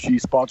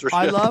Gucci sponsorship.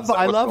 I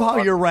love how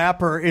your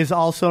rapper is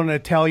also an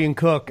Italian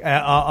cook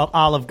at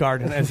Olive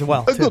Garden as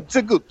well.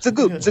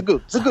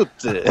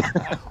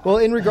 Well,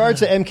 in regards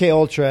to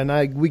MKUltra,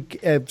 and we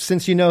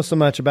since you know so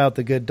much about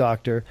the Good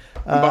Doctor.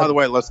 By the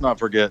way, let's not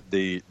forget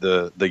the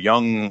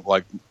young,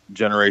 like,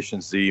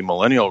 Generation Z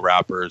millennial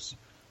rappers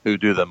who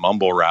do the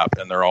mumble rap,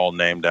 and they're all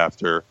named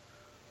after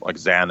like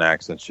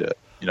Xanax and shit.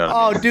 You know what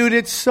I mean? Dude,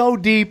 it's so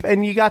deep,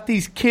 and you got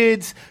these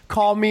kids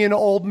call me an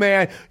old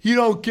man. You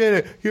don't get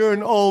it. You're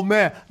an old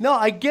man. No,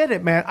 I get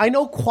it, man. I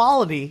know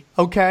quality,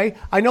 okay?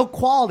 I know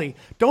quality.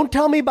 Don't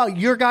tell me about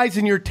your guys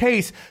and your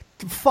taste.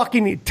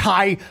 Fucking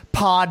Tide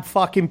Pod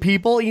fucking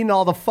people eating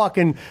all the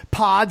fucking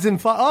pods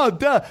and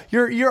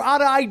you're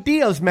out of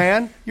ideas,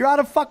 man. You're out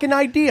of fucking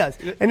ideas,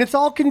 and it's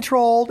all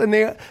controlled. And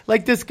they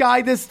like this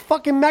guy, this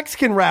fucking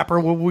Mexican rapper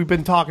we've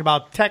been talking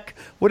about, Tech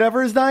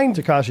whatever his name,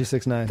 Tekashi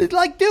 6ix9ine.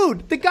 Like,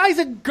 dude, the guy's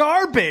a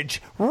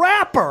garbage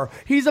rapper.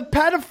 He's a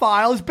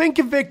pedophile. He's been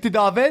convicted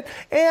of it,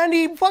 and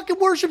he fucking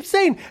worships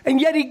Satan,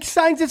 and yet he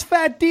signs this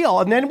fat deal.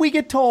 And then we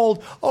get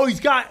told, he's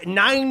got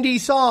 90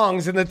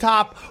 songs in the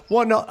top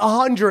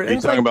 100. You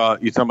talking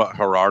about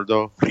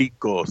Gerardo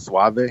Rico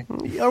Suave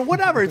or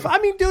whatever? I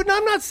mean, dude,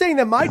 I'm not saying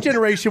that my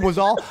generation was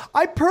all.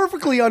 I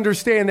perfectly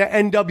understand that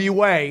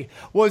NWA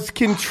was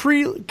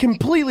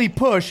completely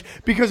pushed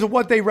because of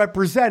what they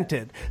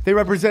represented. They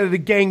represented a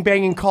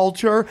gang-banging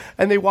culture,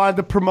 and they wanted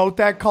to promote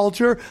that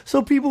culture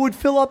so people would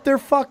fill up their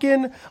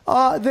fucking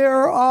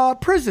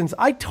prisons.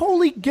 I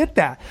totally get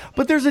that,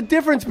 but there's a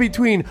difference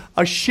between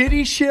a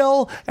shitty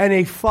shill and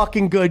a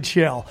fucking good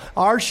shill.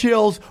 Our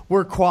shills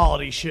were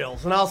quality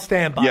shills, and I'll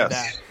stand by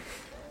that.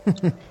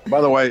 By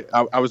the way,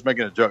 I was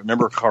making a joke.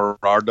 Remember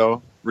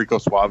Gerardo Rico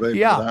Suave?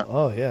 Yeah.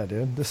 Oh, yeah,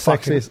 dude. The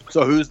sexiest.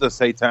 So who's the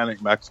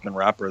satanic Mexican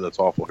rapper that's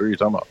awful? Who are you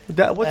talking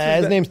about?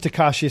 His name's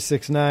Tekashi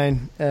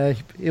 6ix9ine.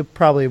 He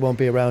probably won't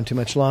be around too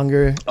much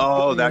longer.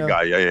 Oh, that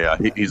guy. Yeah.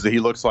 He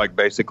looks like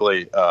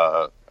basically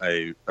a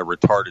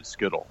retarded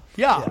Skittle.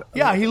 Yeah.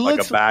 He like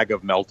looks a bag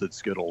of melted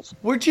Skittles.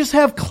 We just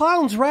have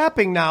clowns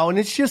rapping now, and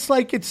it's just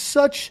like, it's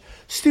such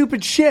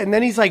stupid shit. And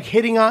then he's like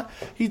hitting on.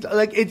 He's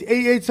like,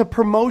 it's a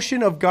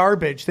promotion of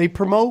garbage. They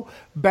promote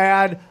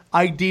bad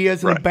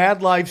ideas and a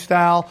bad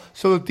lifestyle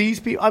so that these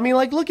people, I mean,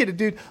 like, look at it,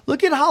 dude.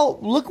 Look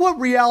what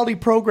reality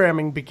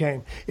programming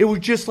became. It was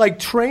just like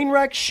train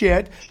wreck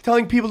shit,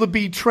 telling people to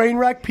be train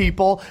wreck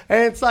people.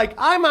 And it's like,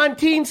 I'm on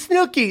Team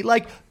Snooki.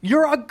 Like,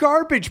 you're a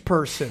garbage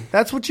person.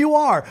 That's what you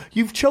are.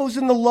 You've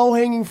chosen the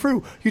low-hanging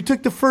fruit. You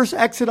took the first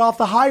exit off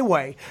the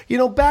highway. You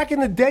know, back in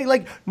the day,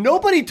 like,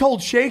 nobody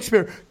told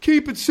Shakespeare,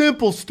 keep it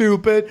simple,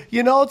 stupid.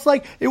 You know, it's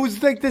like, it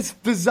was like this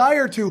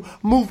desire to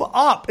move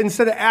up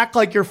instead of act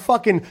like you're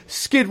fucking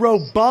Skid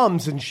Row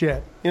bums and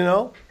shit, you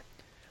know?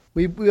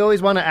 We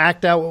always want to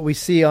act out what we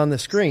see on the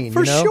screen.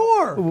 For you know?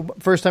 sure.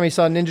 First time you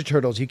saw Ninja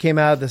Turtles, you came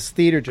out of this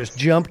theater just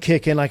jump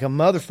kicking like a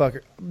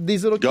motherfucker.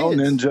 These little Go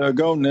kids. Ninja,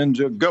 go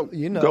Ninja, go.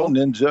 You know. Go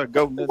Ninja,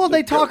 go Ninja. Well,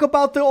 they go. talk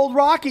about the old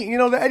Rocky, you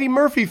know, the Eddie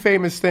Murphy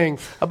famous thing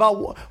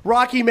about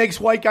Rocky makes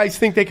white guys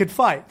think they could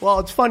fight. Well,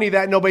 it's funny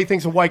that nobody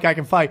thinks a white guy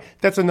can fight.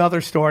 That's another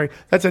story.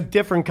 That's a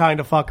different kind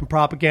of fucking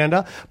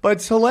propaganda. But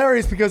it's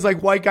hilarious because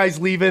like white guys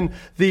leaving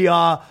the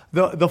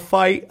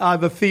fight,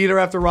 the theater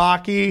after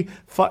Rocky,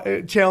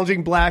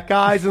 challenging black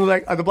guys, and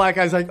like the black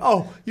guy's like,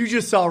 "Oh, you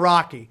just saw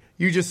Rocky.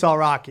 You just saw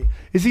Rocky."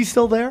 Is he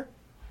still there?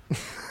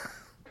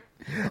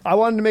 I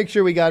wanted to make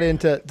sure we got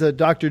into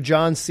Dr.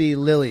 John C.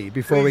 Lilly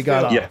before we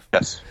got off.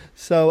 Yes.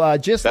 So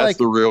That's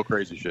the real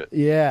crazy shit.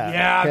 Yeah.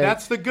 Yeah, okay.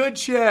 that's the good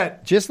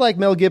shit. Just like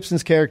Mel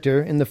Gibson's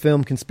character in the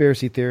film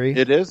Conspiracy Theory.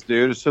 It is,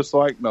 dude. It's just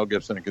like Mel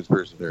Gibson and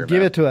Conspiracy Theory. Give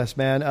man. it to us,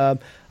 man.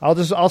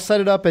 I'll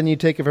set it up and you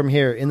take it from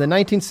here. In the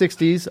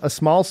 1960s, a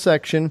small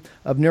section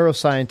of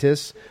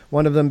neuroscientists,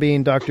 one of them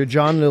being Dr.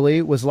 John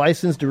Lilly, was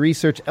licensed to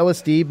research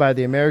LSD by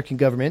the American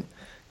government,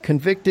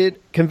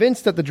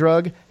 convinced that the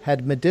drug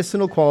had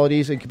medicinal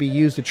qualities and could be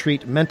used to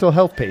treat mental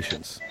health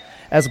patients.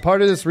 As a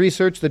part of this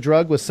research, the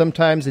drug was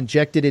sometimes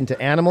injected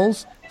into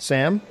animals.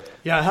 Sam?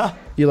 Yeah.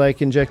 You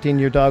like injecting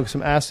your dog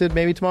some acid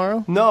maybe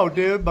tomorrow? No,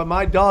 dude, but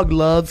my dog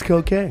loves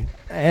cocaine.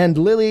 And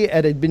Lilly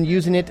had been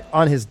using it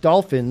on his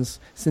dolphins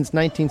since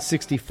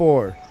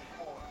 1964.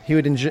 He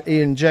would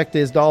inject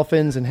his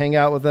dolphins and hang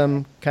out with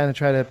them, kind of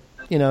try to,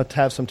 to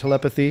have some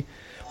telepathy.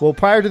 Well,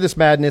 prior to this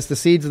madness, the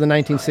seeds of the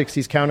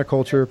 1960s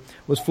counterculture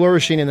was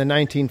flourishing in the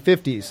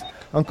 1950s.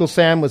 Uncle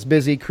Sam was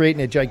busy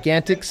creating a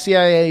gigantic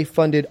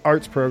CIA-funded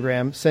arts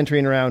program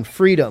centering around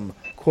freedom,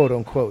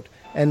 quote-unquote,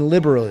 and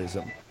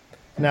liberalism.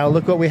 Now,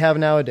 look what we have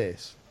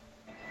nowadays.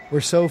 We're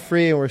so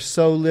free and we're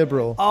so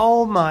liberal.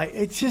 Oh my,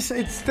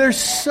 they're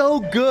so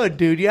good,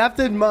 dude. You have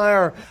to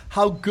admire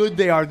how good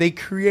they are. They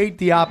create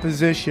the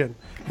opposition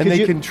and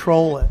they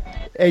control it.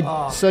 Hey,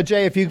 So,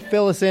 Jay, if you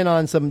fill us in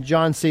on some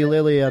John C.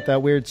 Lilly at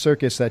that weird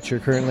circus that you're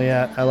currently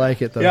at, I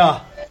like it, though.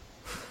 Yeah.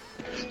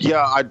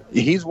 Yeah,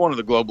 he's one of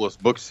the Globalist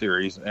book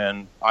series,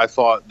 and I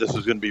thought this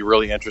was going to be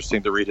really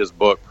interesting to read his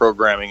book,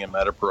 Programming and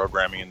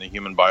Metaprogramming in the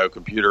Human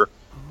Biocomputer,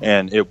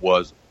 and it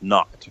was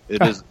not.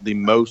 It is the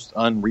most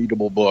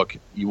unreadable book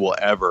you will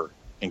ever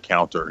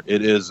encounter.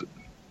 It is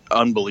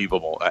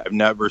unbelievable. I've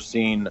never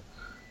seen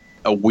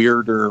a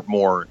weirder,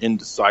 more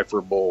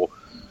indecipherable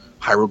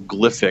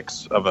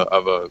hieroglyphics of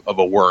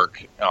a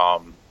work.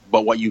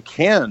 But what you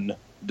can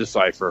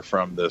decipher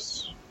from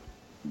this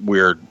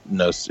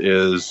weirdness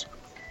is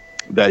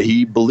that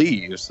he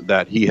believes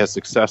that he has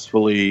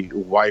successfully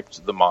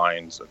wiped the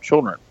minds of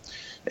children.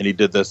 And he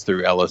did this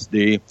through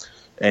LSD.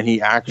 And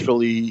he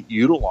actually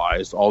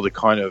utilized all the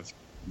kind of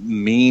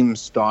meme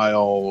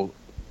style,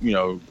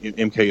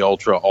 MK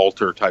Ultra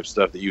alter type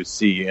stuff that you would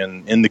see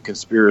in the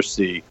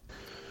conspiracy,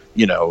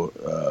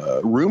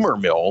 rumor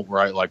mill,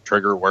 right? Like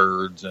trigger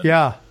words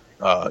and,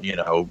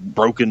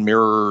 broken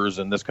mirrors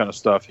and this kind of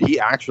stuff. He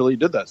actually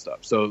did that stuff.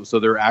 So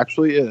there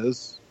actually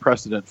is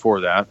precedent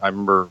for that. I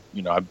remember,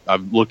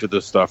 I've looked at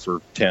this stuff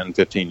for 10,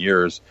 15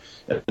 years,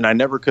 and I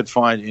never could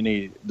find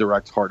any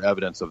direct hard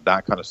evidence of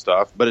that kind of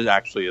stuff, but it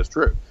actually is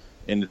true.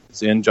 And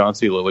it's in John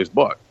C. Lilly's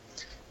book.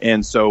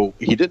 And so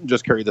he didn't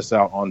just carry this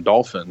out on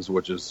dolphins,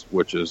 which is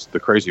the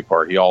crazy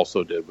part. He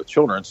also did with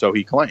children. So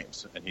he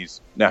claims, and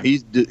he's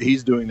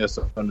doing this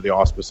under the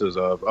auspices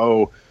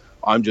of,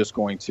 I'm just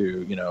going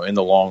to, in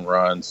the long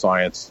run,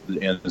 science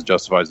ends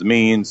justifies the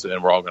means,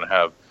 and we're all going to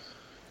have,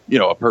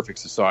 a perfect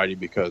society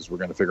because we're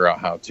going to figure out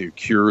how to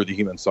cure the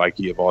human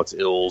psyche of all its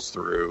ills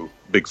through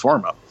big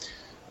pharma.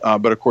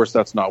 But of course,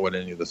 that's not what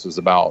any of this is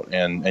about.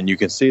 And you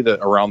can see that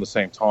around the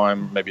same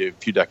time, maybe a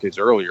few decades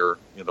earlier,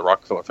 the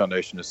Rockefeller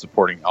Foundation is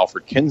supporting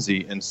Alfred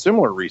Kinsey in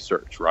similar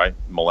research, right?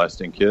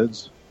 Molesting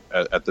kids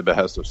at the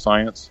behest of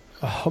science.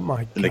 Oh,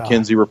 my God. In the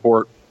Kinsey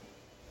report.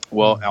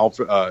 Well,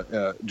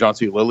 John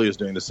C. Lilly is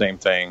doing the same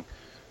thing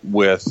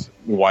with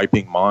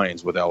wiping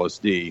minds with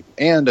LSD.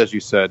 And, as you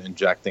said,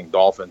 injecting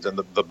dolphins. And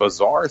the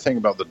bizarre thing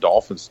about the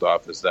dolphin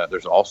stuff is that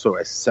there's also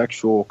a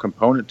sexual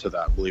component to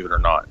that, believe it or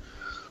not.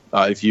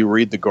 If you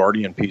read the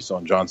Guardian piece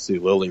on John C.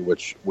 Lilly,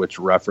 which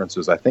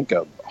references, I think,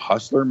 a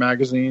Hustler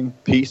magazine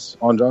piece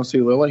on John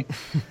C. Lilly,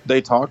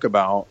 they talk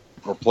about,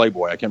 or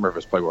Playboy, I can't remember if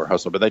it's Playboy or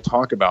Hustler, but they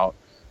talk about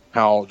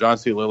how John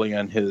C. Lilly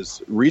and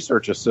his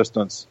research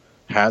assistants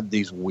had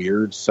these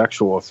weird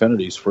sexual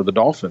affinities for the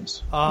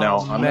dolphins. Now,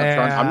 I'm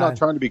not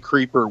trying to be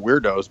creeper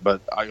weirdos,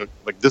 but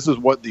this is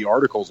what the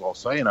articles all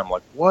say, and I'm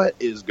like, what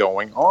is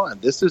going on?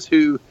 This is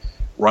who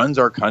runs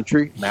our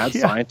country, mad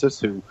scientists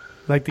who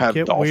like to have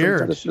get dolphins.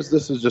 weird.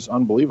 This is just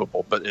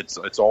unbelievable, but it's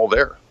all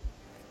there.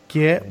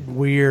 Get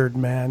weird,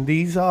 man.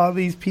 These are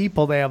these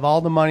people. They have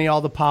all the money,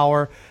 all the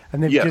power,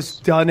 and they've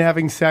just done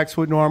having sex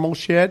with normal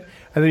shit,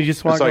 and they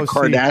just want to go see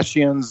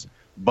Kardashians,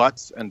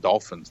 butts, and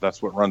dolphins. That's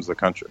what runs the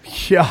country.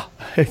 Yeah,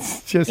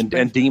 it's just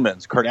and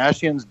demons,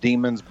 Kardashians,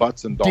 demons,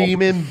 butts, and dolphins.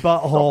 Demon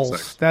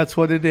buttholes. That's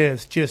what it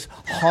is. Just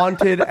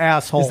haunted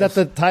assholes. Is that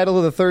the title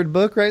of the third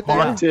book right there?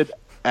 Haunted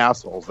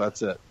assholes.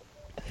 That's it.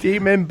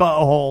 Demon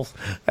buttholes.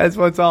 That's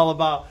what it's all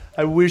about.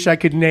 I wish I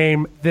could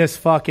name this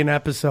fucking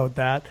episode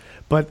that,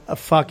 but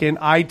fucking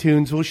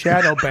iTunes will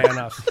shadow ban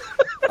us.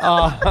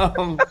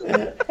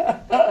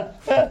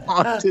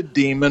 Haunted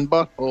demon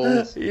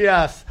buttholes.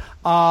 Yes.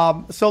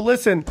 So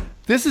listen,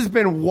 this has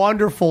been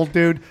wonderful,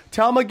 dude.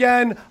 Tell them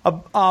again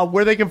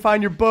where they can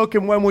find your book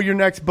and when will your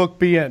next book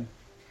be in?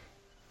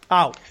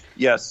 Out.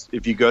 Yes,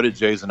 if you go to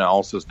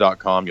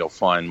jaysanalysis.com, you'll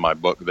find my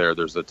book there.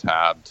 There's a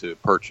tab to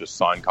purchase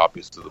signed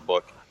copies of the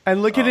book.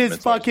 And look at his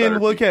fucking,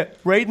 look at,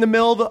 right in the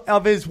middle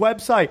of his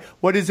website.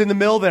 What is in the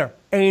middle there?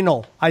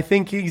 Anal. I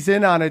think he's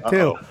in on it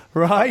too.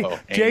 Right?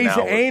 Jay's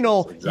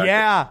anal.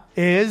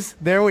 Exactly.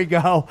 There we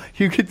go.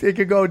 It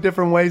could go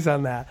different ways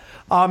on that.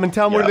 And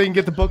tell them where they can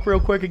get the book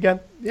real quick again.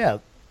 Yeah.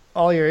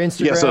 All your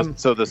Instagram. Yeah,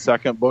 so the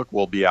second book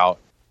will be out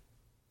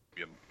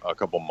in a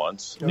couple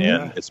months. Okay.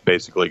 And it's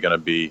basically going to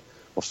be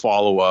a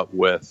follow-up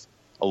with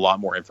a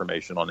lot more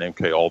information on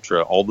MK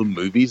Ultra, all the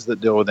movies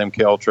that deal with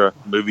MK Ultra,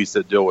 movies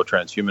that deal with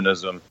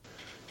transhumanism,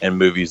 and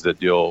movies that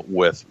deal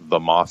with the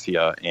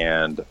mafia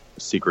and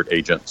secret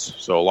agents.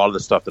 So a lot of the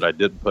stuff that I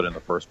didn't put in the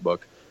first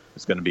book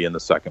is going to be in the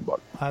second book.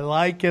 I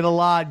like it a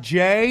lot.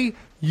 Jay,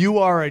 you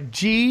are a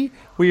G.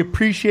 We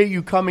appreciate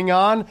you coming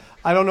on.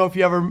 I don't know if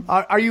you ever...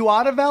 Are you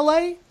out of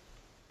L.A.?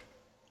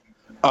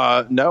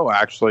 No,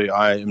 actually,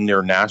 I am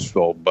near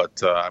Nashville,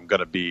 but I'm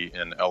going to be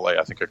in L.A.,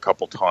 I think, a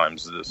couple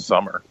times this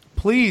summer.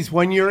 Please,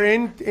 when you're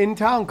in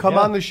town, come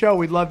on the show.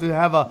 We'd love to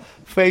have a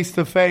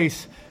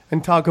face-to-face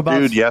and talk about...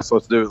 Dude, yes,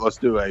 let's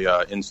do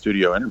a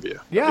in-studio interview.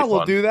 Yeah,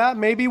 we'll do that.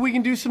 Maybe we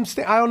can do some...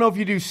 I don't know if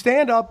you do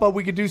stand-up, but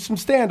we could do some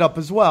stand-up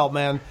as well,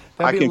 man.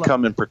 I can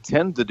come and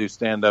pretend to do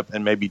stand-up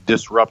and maybe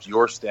disrupt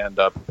your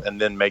stand-up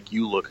and then make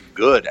you look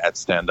good at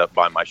stand-up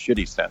by my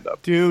shitty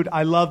stand-up. Dude,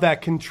 I love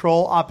that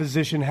control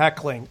opposition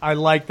heckling. I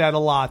like that a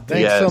lot.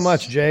 Thanks so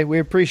much, Jay. We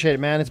appreciate it,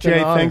 man. It's been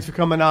an honor. Thanks for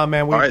coming on,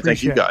 man. We appreciate it.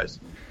 Thank you, guys.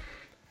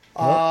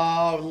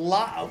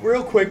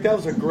 Real quick, that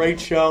was a great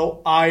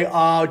show.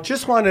 I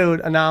just want to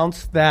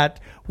announce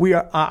that we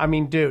are,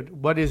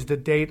 dude, what is the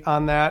date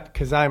on that?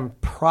 Because I'm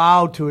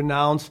proud to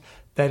announce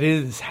that it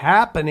is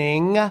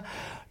happening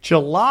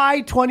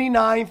July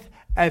 29th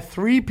at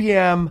 3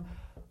 p.m.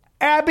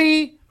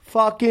 Abby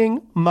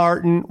fucking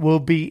Martin will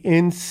be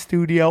in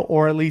studio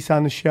or at least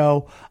on the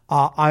show.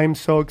 I'm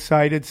so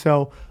excited.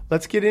 So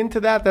let's get into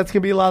that. That's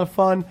going to be a lot of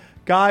fun.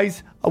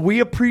 Guys, we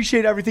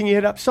appreciate everything you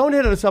hit up. Someone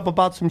hit us up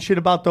about some shit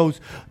about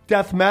those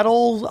death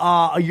metal,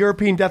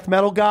 European death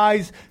metal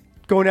guys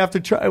going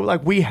after...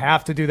 we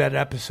have to do that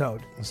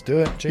episode. Let's do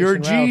it. Jason You're a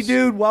G, Rouse.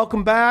 dude.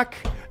 Welcome back.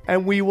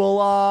 And we will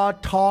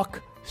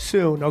talk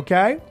soon,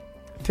 okay?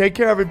 Take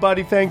care,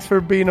 everybody. Thanks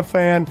for being a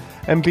fan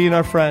and being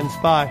our friends.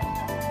 Bye.